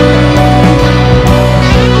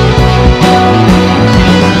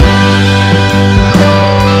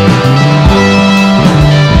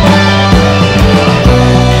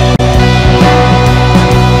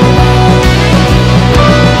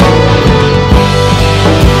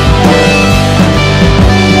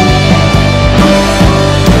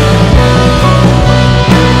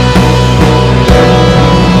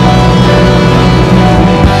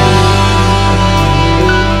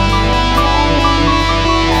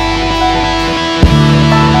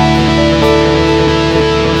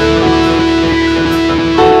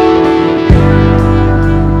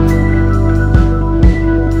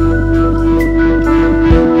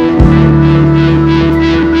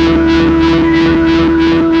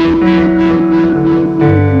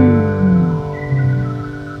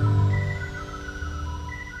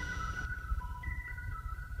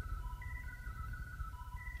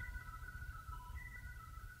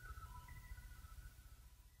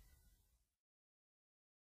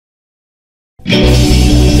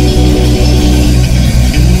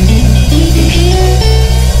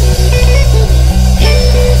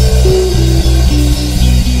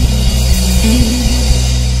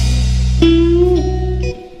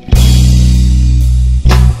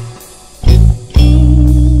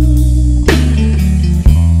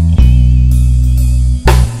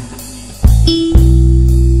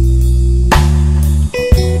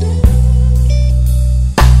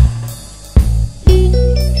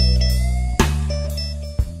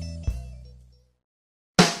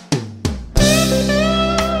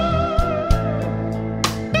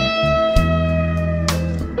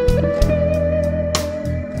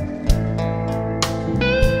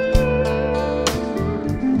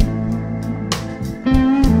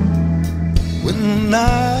 When the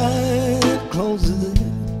night closes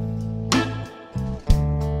in,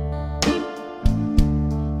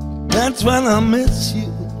 that's when I miss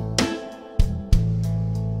you.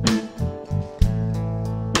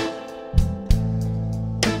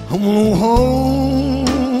 I wanna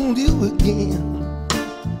hold you again,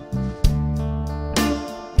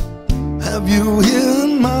 have you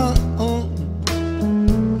in my arms.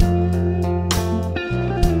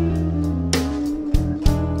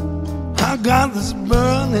 I got this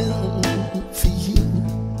burning for you.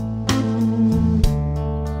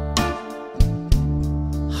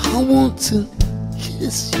 I want to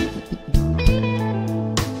kiss you,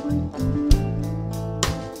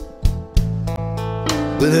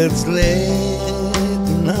 but it's late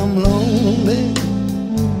and I'm lonely,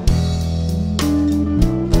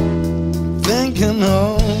 thinking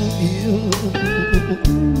of you.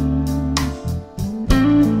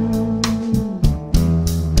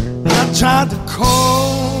 I tried to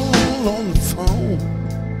call on the phone,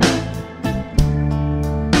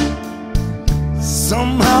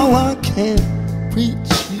 somehow I can't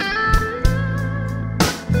reach you.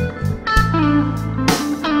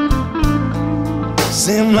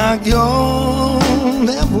 Seem like you're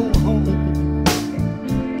never home,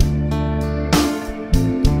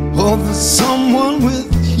 or there's someone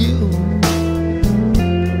with you.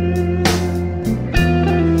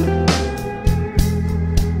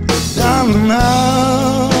 Darling,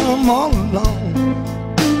 I'm all alone.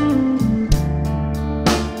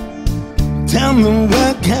 Tell me,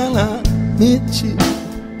 where can I meet you?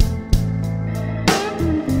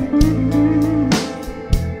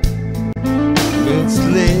 It's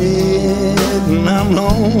late and I'm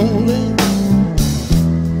lonely,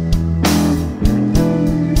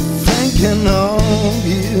 thinking of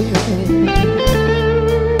you.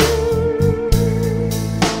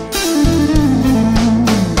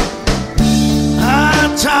 I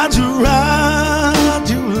tried to write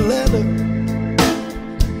you a letter,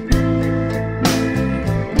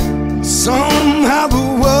 somehow the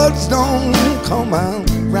words don't come out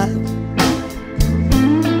right.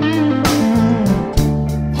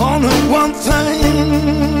 Only one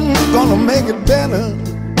thing gonna make it better,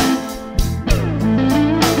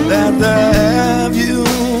 that there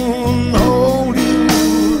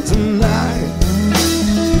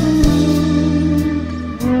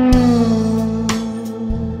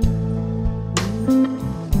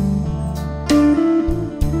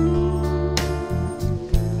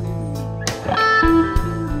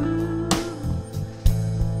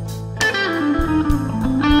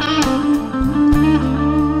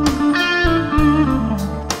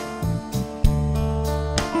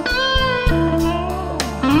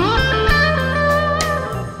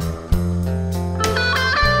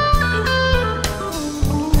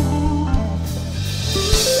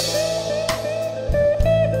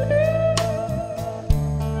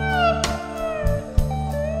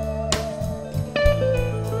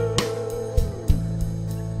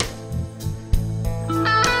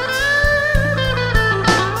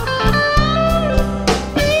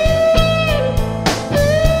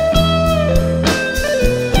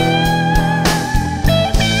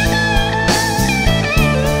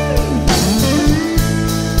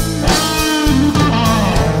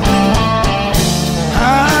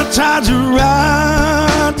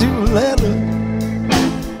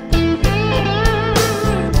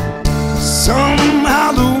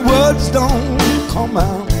come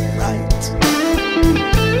out right.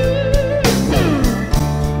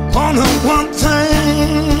 Only one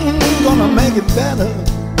thing gonna make it better.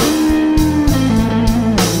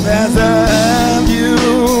 As I have you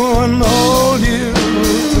and hold you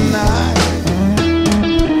tonight.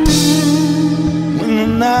 When the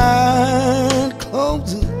night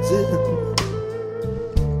closes in,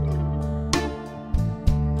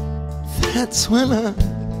 that's when I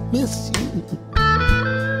miss you.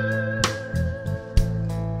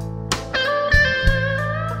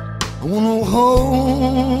 I wanna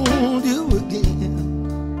hold you again,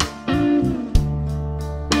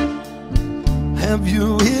 have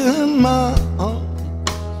you in my arms.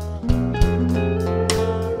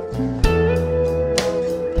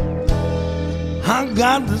 I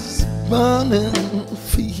got this burning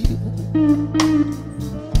feel.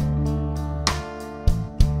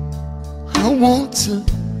 I want to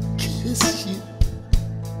kiss you,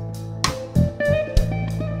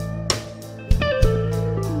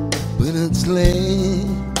 but it's late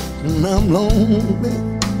and I'm lonely,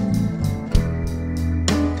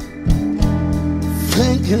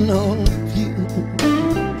 thinking of you.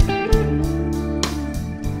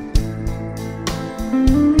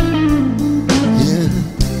 Yeah,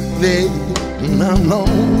 late and I'm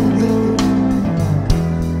lonely,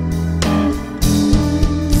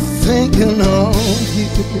 thinking of you.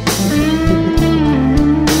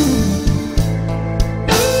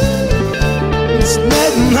 It's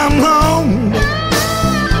late and I'm lonely,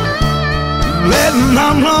 late and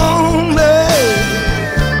I'm lonely,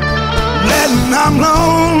 late and I'm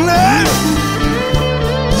lonely,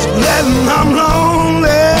 it's late and I'm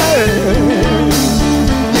lonely.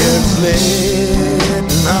 Yeah, it's late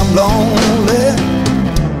and I'm lonely,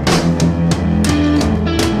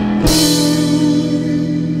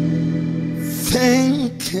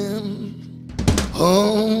 thinking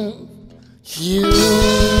of you.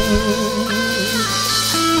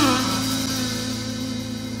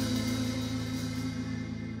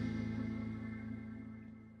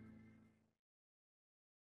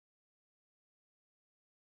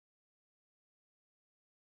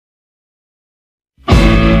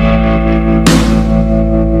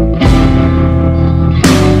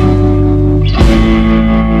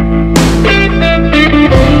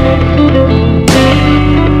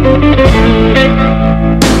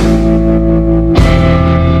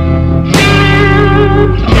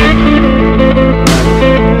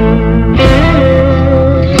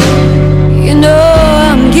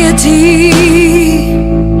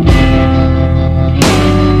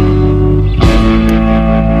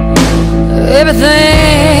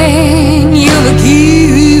 Everything you've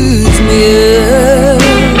accused me of,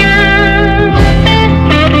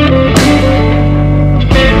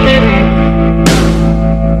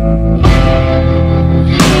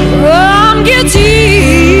 I'm guilty.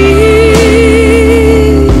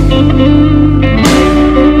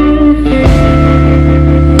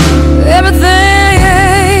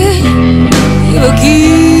 Everything you've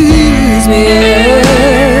accused me of.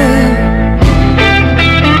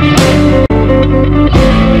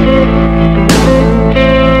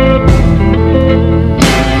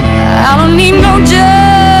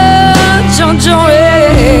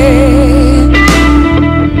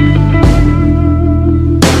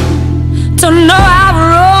 To know I've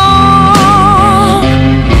wronged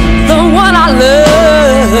the one I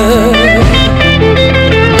love.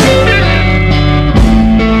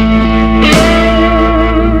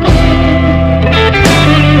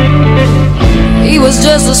 He was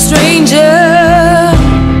just a stranger.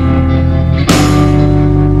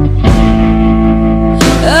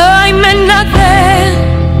 I meant nothing,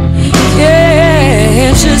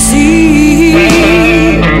 can't you see?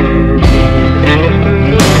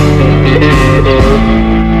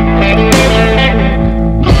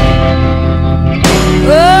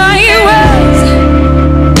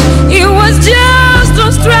 He was just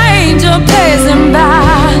a stranger passing by.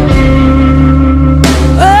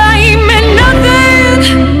 He meant nothing,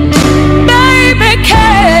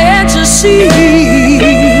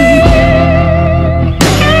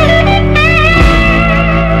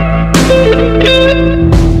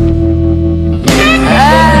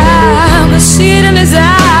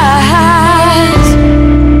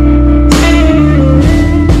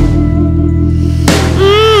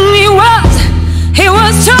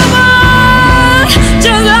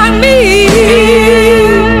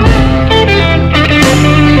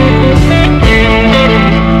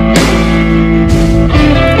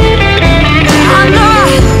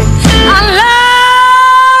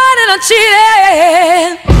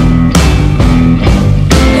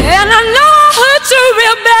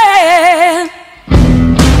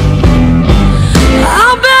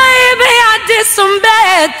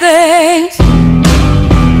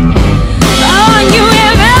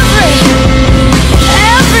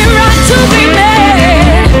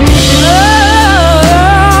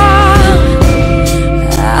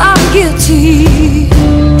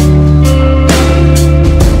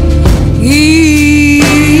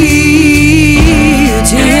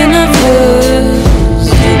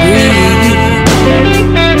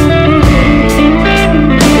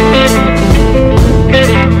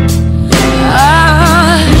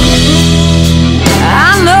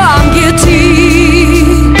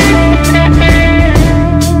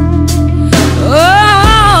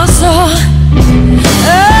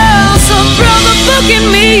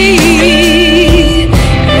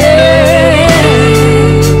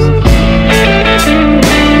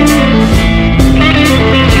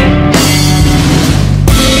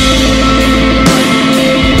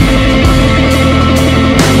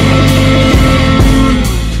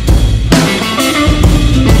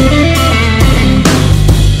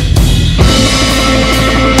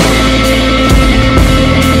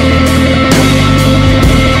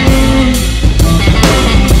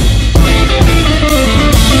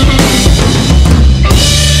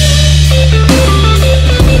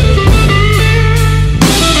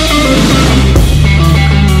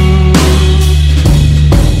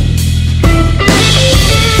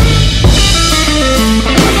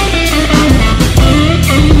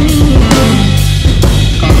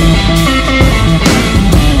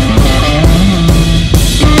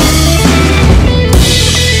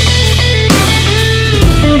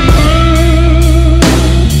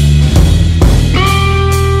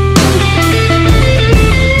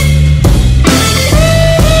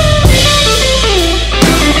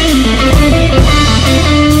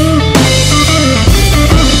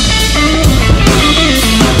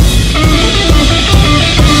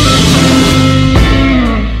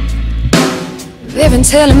 and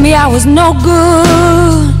telling me I was no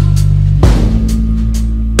good.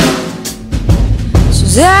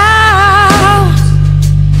 Since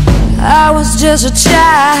I was just a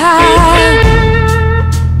child.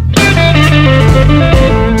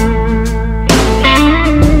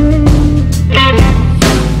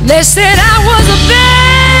 They said I was a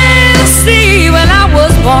bad seed when I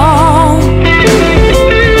was born.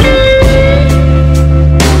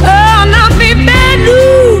 Oh, not me bad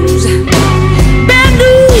news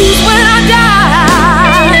when I die.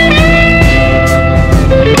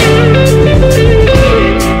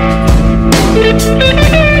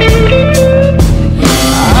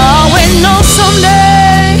 I always know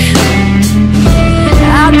someday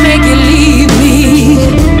I'll make you leave me.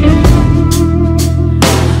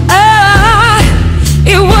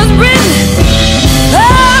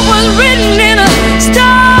 Written in the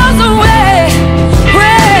stars away,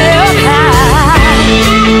 way up high.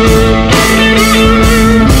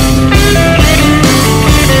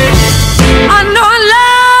 I know I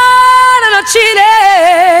lied and I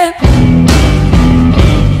cheated,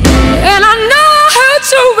 and I know I hurt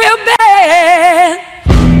you real bad.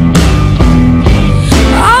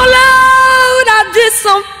 Oh Lord, I did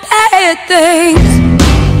some bad things.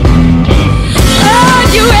 Oh,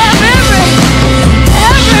 you have every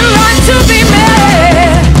right to be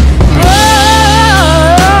mad. Oh,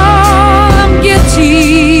 I'm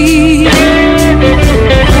guilty.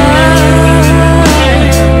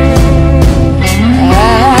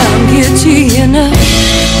 I'm guilty in the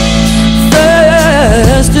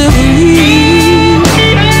first degree.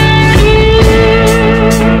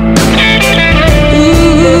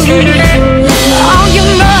 Oh, you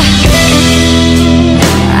know,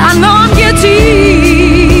 I know I'm guilty.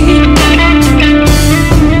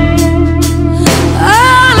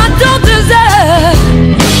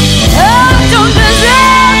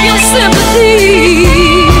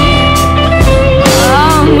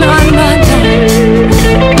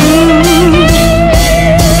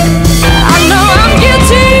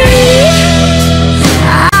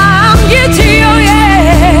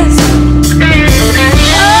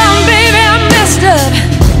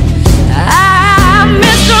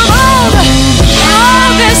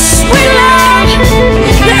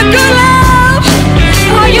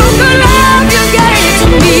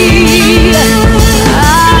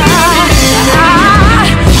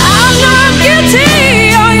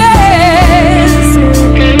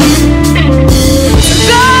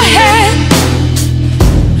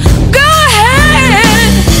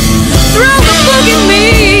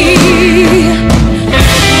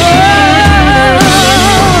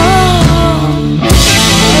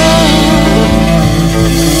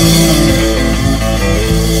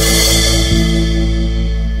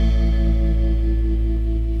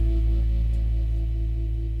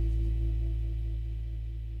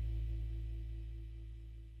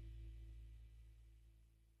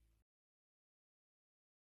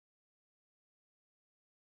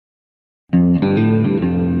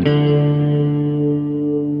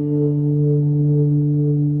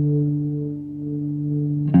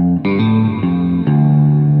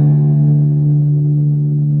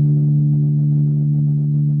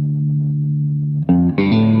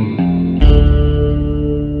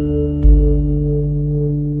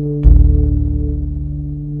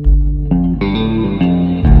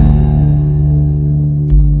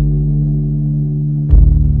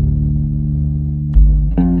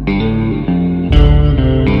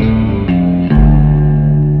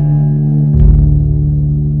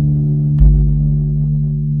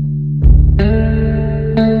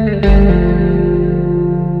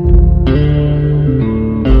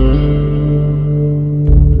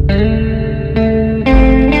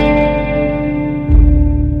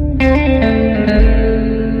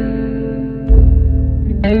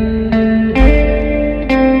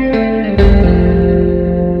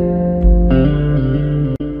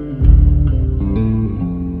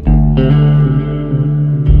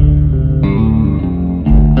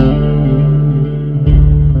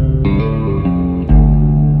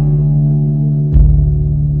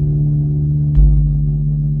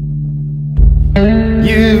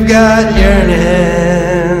 You've got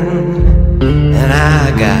yearning, and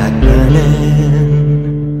I got burning.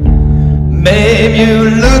 Babe, you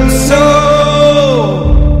look so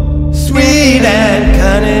sweet and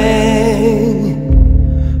cunning.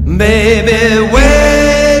 Baby,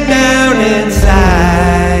 way down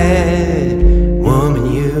inside, woman,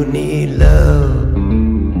 you need love.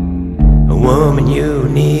 A woman, you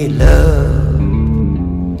need love.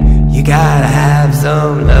 You gotta have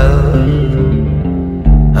some love.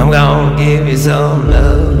 I'm gonna give you some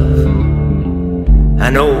love. I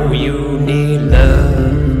know you need need love,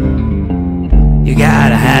 you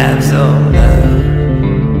gotta have some love.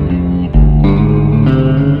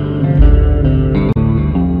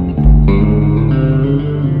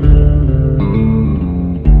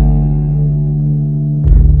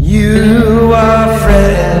 You are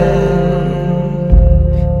fretting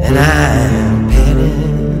and I'm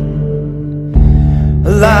petting a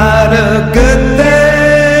lot of good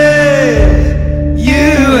things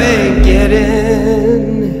you ain't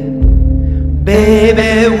getting,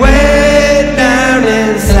 baby, way down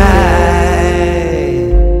inside.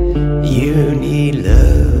 You need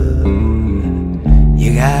love, you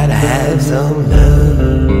gotta have some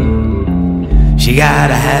love. She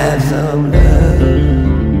gotta have some love.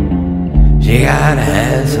 She gotta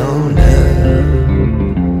have some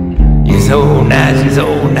love. You're so nice, you're so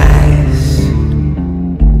nice.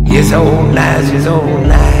 You're so nice, you're so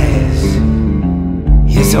nice.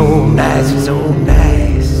 You're so nice, you're so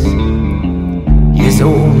nice. You're so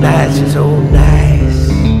nice, you're so nice.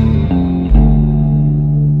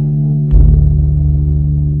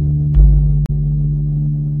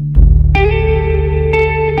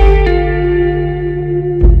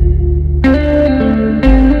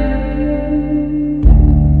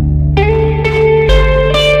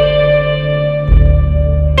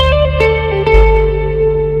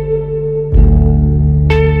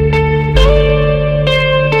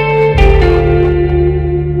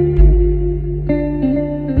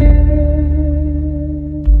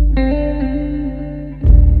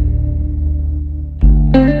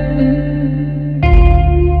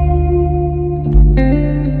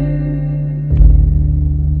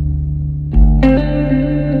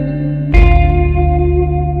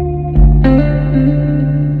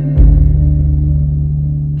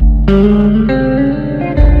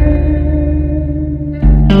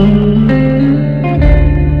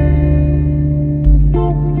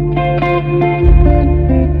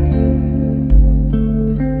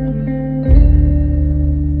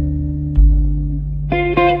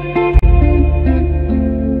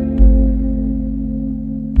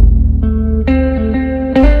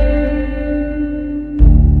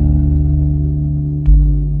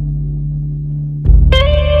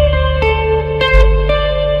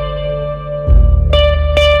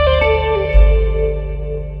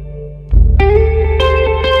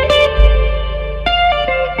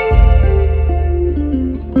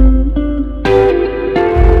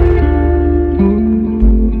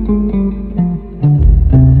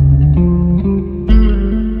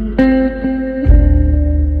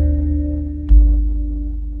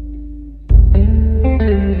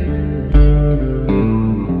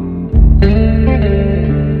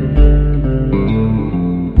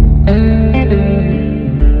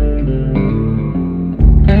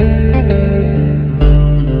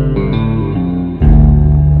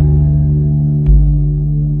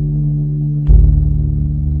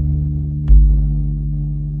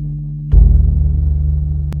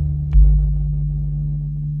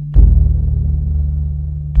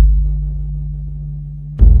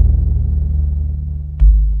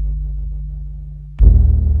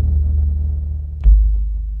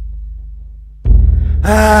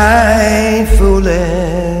 I ain't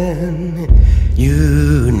fooling,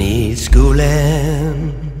 you need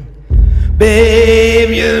schooling. Babe,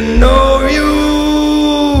 you know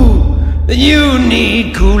you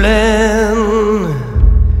need cooling.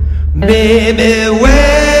 Baby,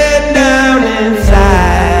 way down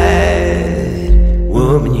inside,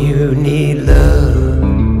 woman, you need love.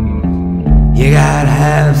 You gotta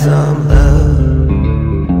have some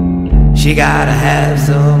love. She gotta have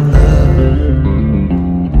some love.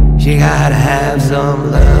 She gotta have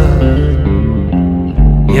some love.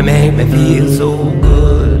 You make me feel so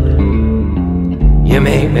good. You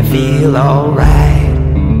make me feel alright.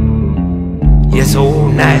 You're so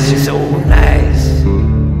nice, you're so nice.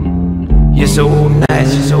 You're so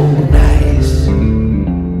nice, you're so nice.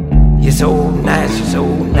 You're so nice, you're so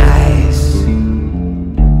nice.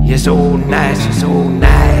 You're so nice, you're so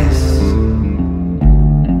nice.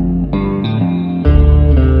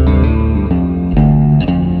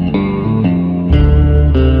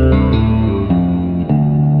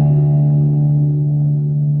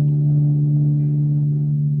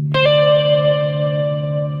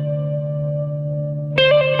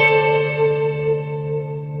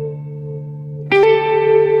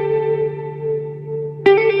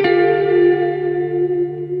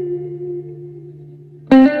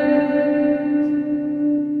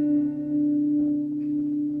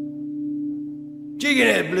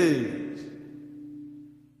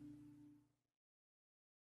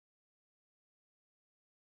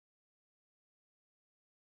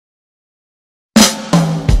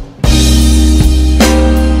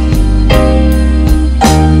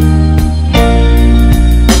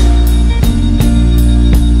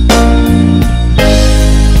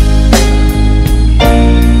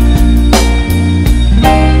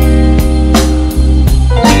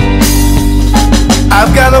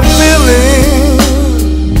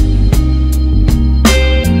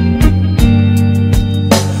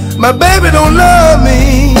 baby don't love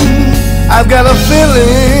me. I've got a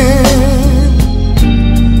feeling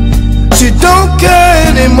she don't care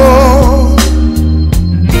anymore.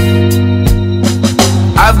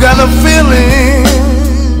 I've got a feeling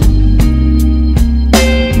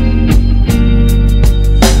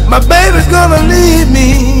my baby's gonna leave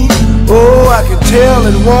me. Oh, I can tell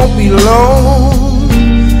it won't be long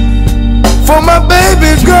for my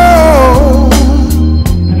baby's gone.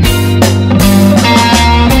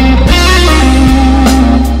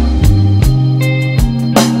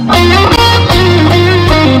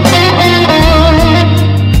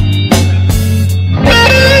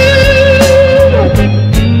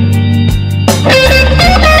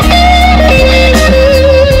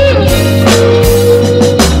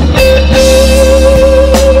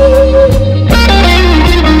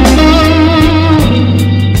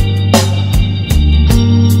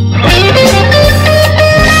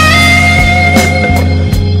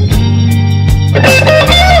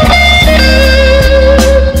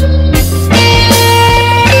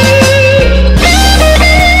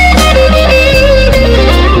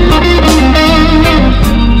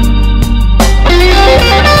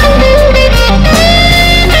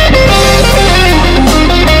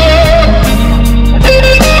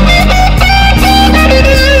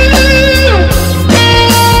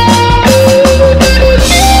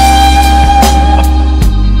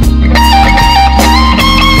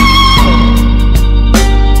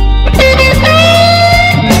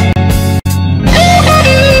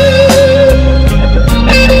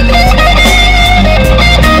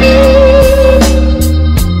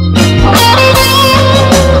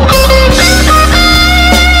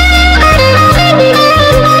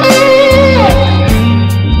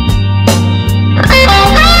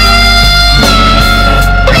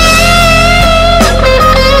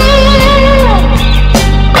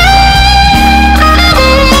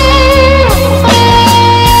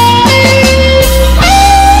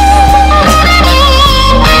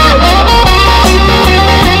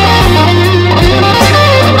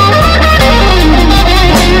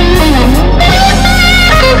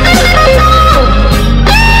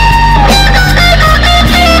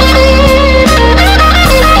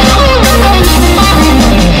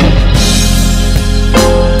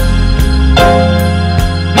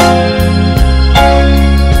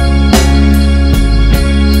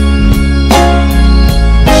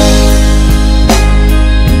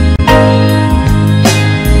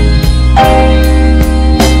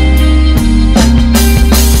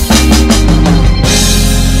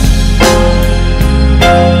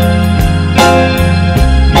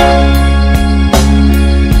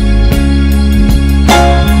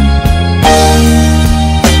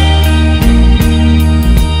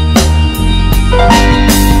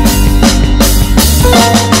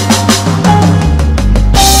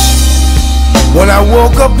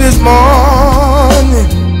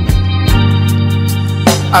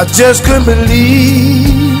 I just couldn't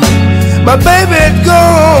believe my baby had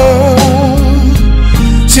gone.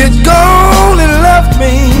 She'd gone and left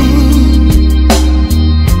me.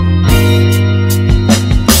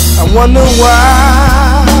 I wonder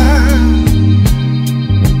why.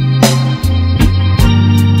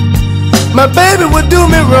 My baby would do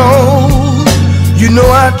me wrong. You know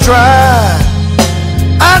I tried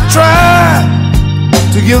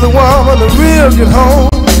to give the woman a real good home.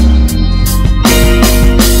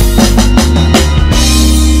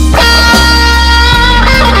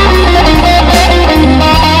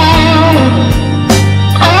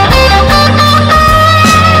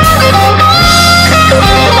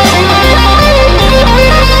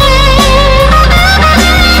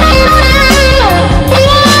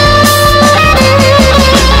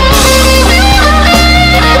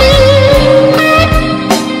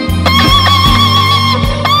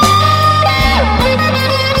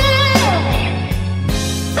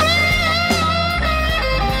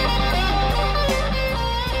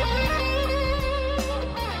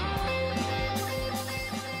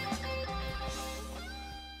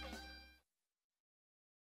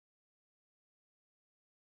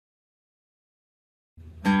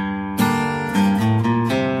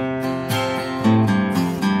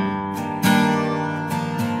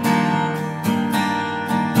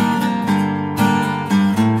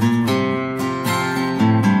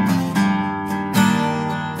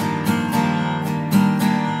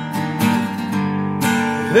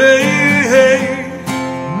 Hey, hey,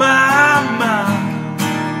 my, my.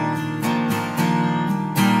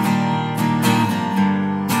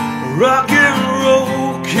 Rock and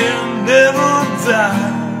roll can never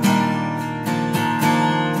die.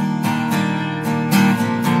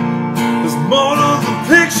 There's more to the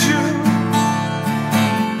picture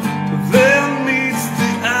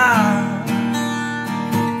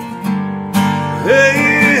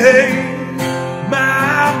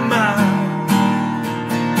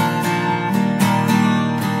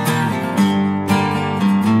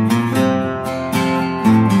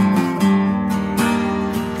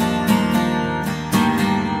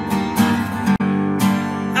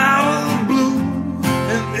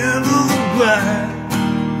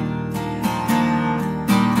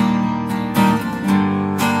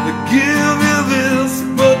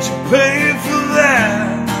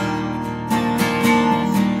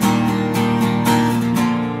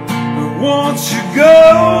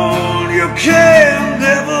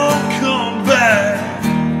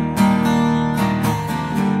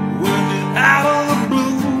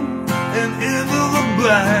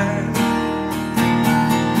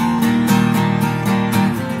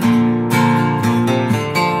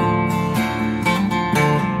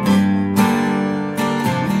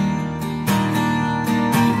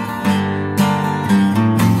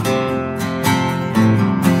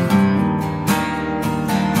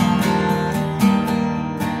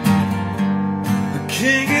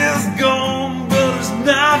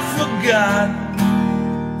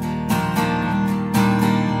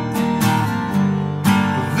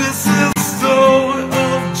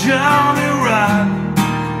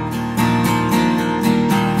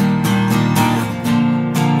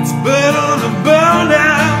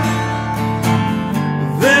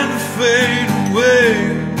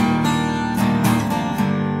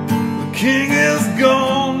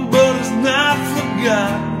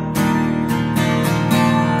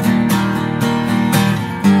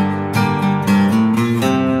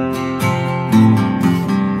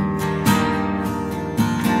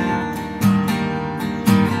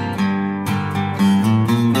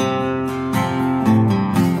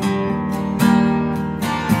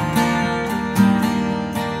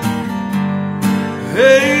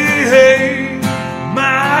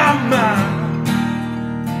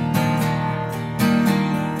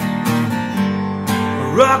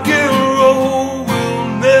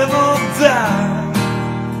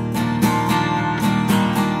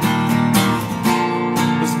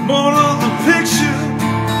More of the picture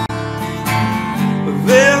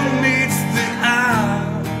than meets the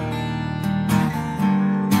eye.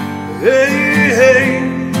 Hey, hey,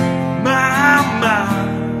 my, my.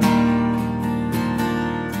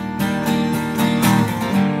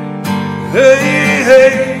 Hey,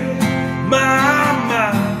 hey, my, my.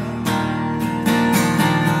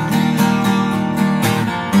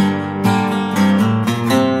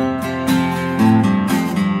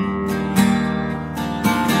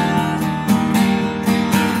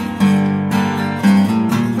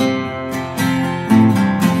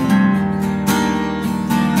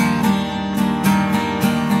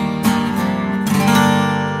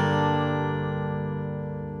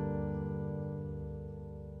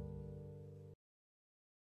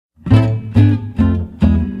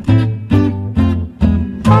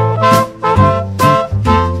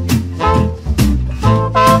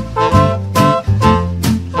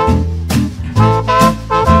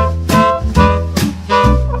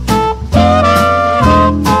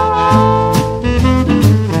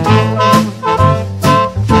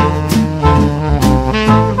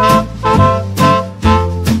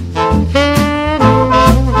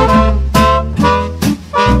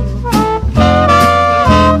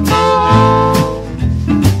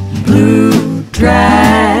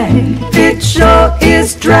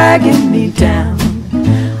 Dragging me down,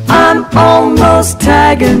 I'm almost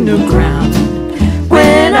tagging the ground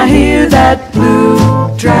when I hear that blue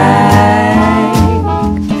drag,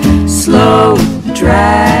 slow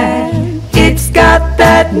drag. It's got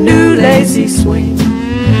that new lazy swing.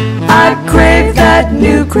 I crave that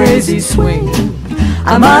new crazy swing.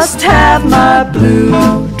 I must have my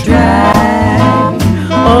blue drag.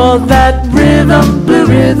 Oh, that rhythm, blue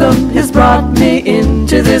rhythm, has brought me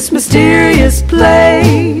into this mysterious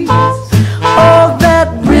place. Oh, that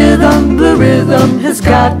rhythm, blue rhythm, has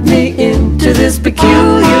got me into this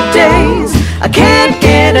peculiar daze. I can't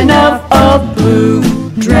get enough of blue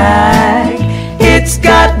drag. It's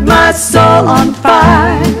got my soul on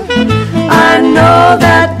fire. I know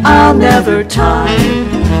that I'll never tire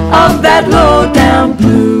of that low down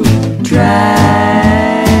blue drag.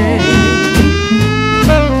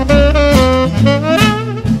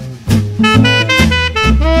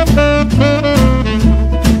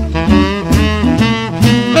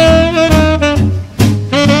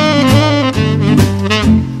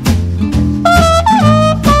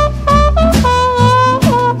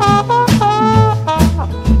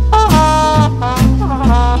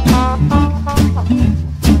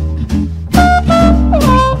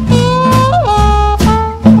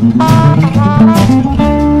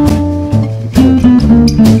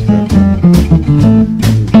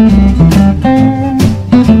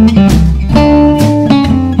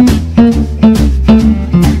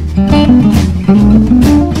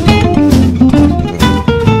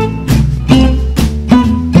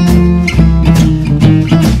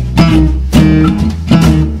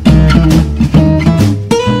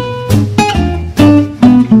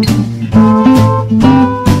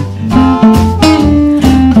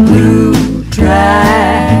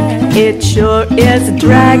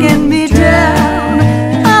 Dragging me down,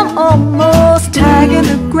 I'm almost tagging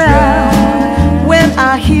the ground when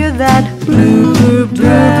I hear that blue, blue, blue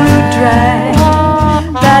drag,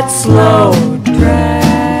 that slow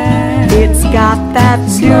drag. It's got that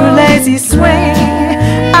new lazy swing.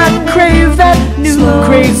 I crave that new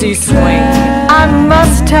crazy swing. I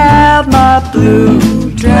must have my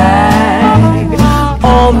blue drag.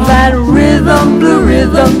 All that rhythm, blue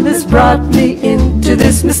rhythm, has brought me into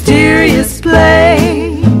this mysterious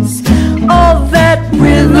place. All that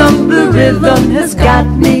rhythm, blue rhythm, has got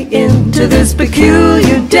me into this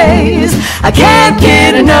peculiar daze. I can't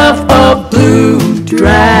get enough of blue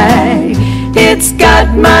drag. It's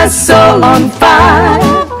got my soul on fire.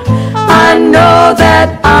 I know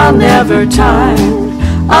that I'll never tire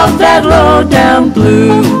of that low down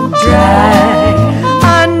blue drag.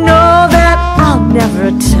 I know that I'll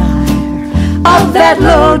never tire of that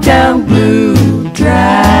low down blue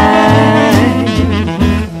drag.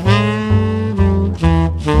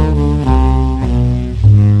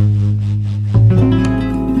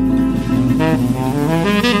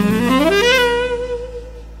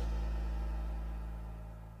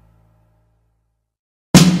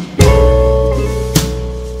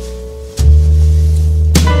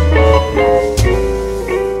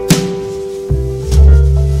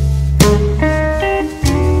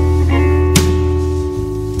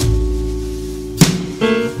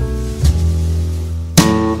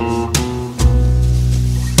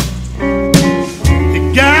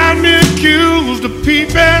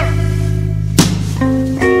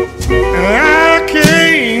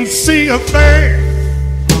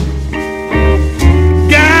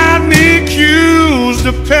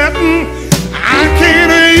 petting. I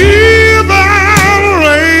can't even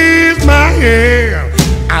raise my head.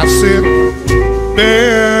 I said,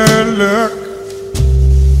 bad luck.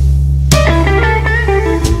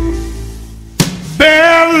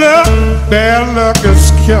 Bad luck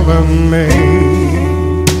is killing me.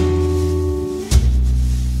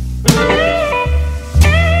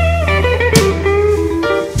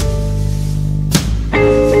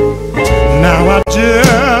 Now I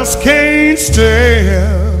just can't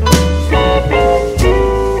stand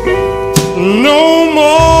no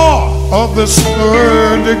more of this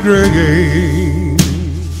third degree.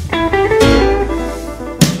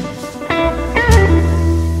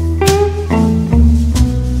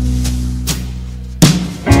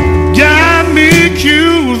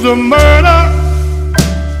 Accused of murder,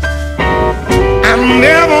 I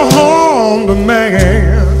never harmed a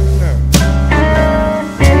man.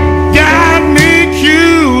 Got me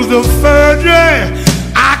accused of perjury,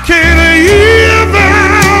 I can't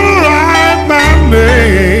even write my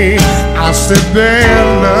name. I said, bad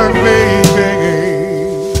luck, baby.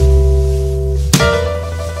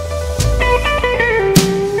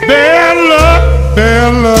 Bad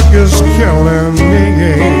luck is killing me.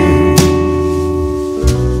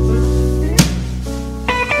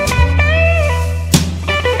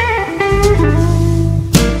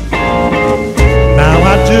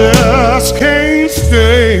 Just can't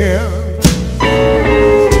stand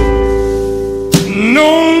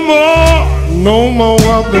no more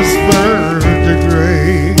of this third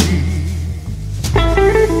degree.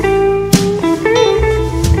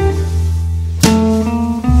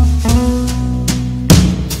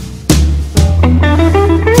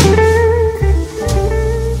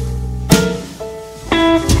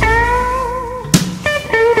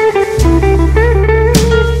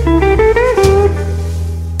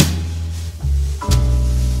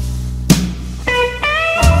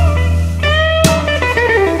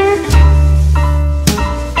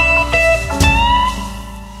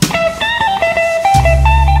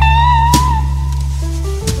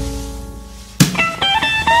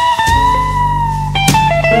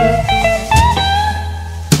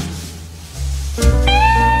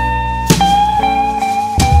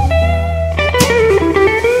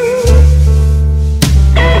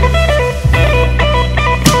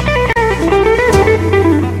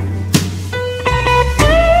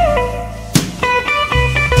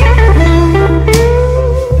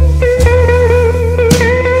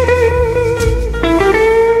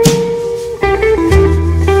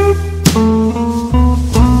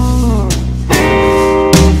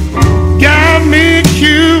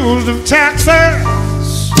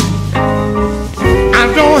 Taxes, I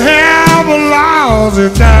don't have a lousy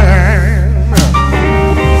dime.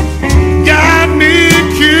 Got me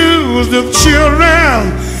accused of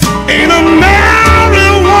children, ain't a marry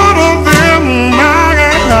one of them. My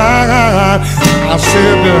God, I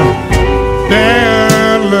said,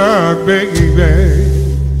 bad luck, baby.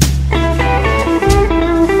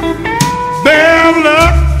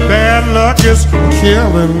 Bad luck is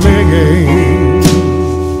killing me.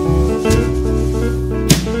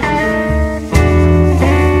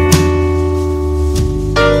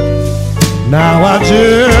 Now I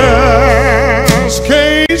just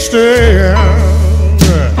can't stand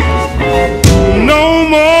no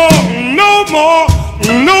more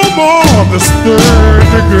of this third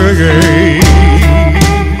degree.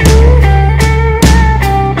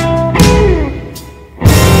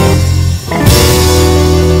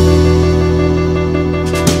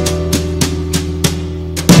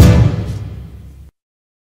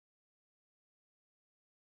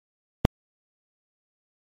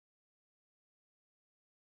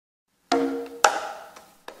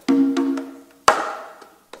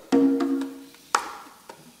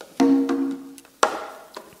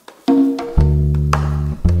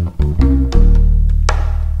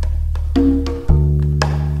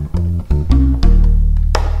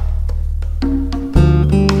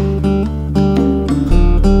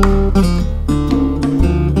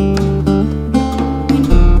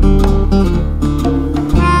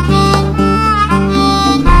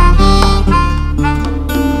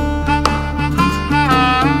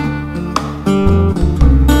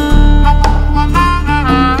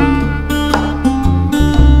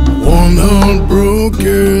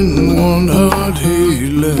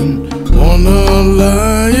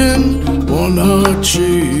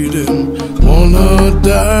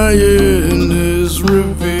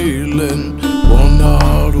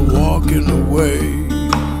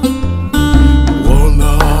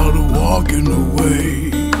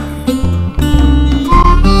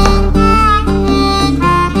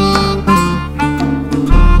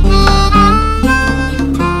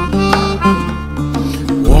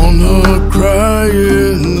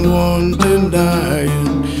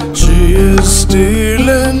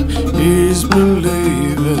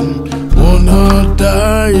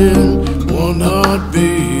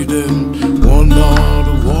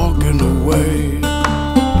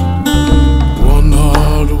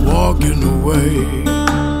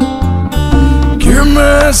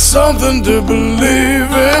 something to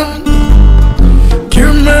believe in.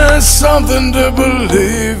 Give me something to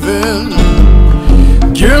believe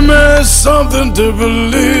in. Give me something to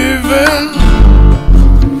believe in.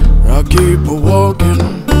 I'll keep a walking,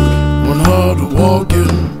 one heart a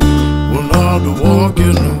walking, one heart a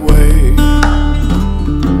walking away.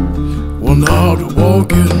 One heart a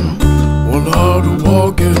walking, one heart a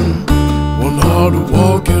walking, one heart a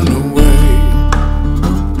walking away.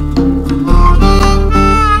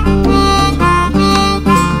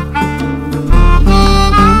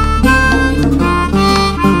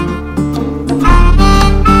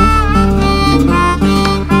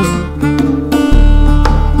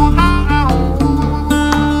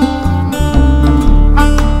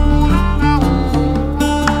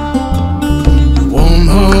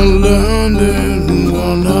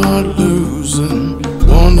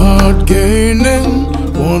 Gaining,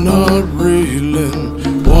 one heart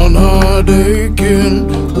reeling, one heart aching,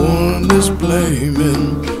 one is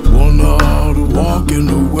blaming, one heart walking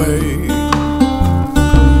away,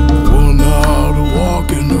 one heart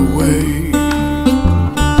walking away.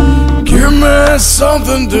 Give me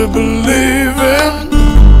something to believe in.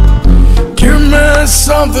 Give me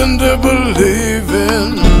something to believe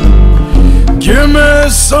in. Give me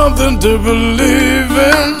something to believe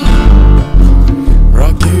in.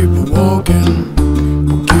 Walking,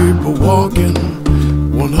 we'll keep a walking,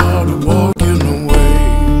 one heart a walking away.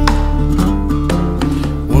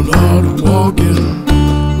 One heart a walking,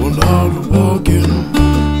 one heart a walking,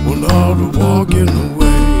 one heart a walking away.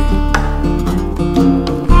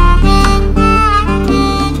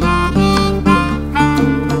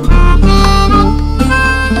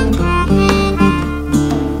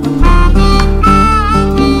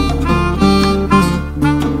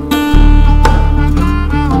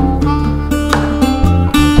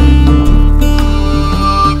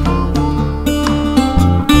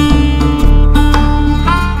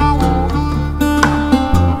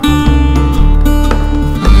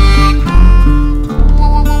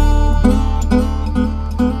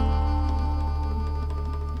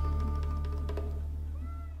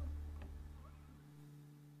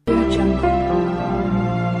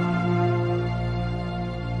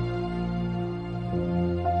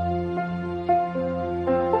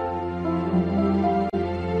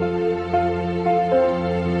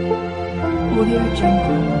 Audio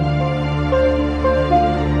Jungle.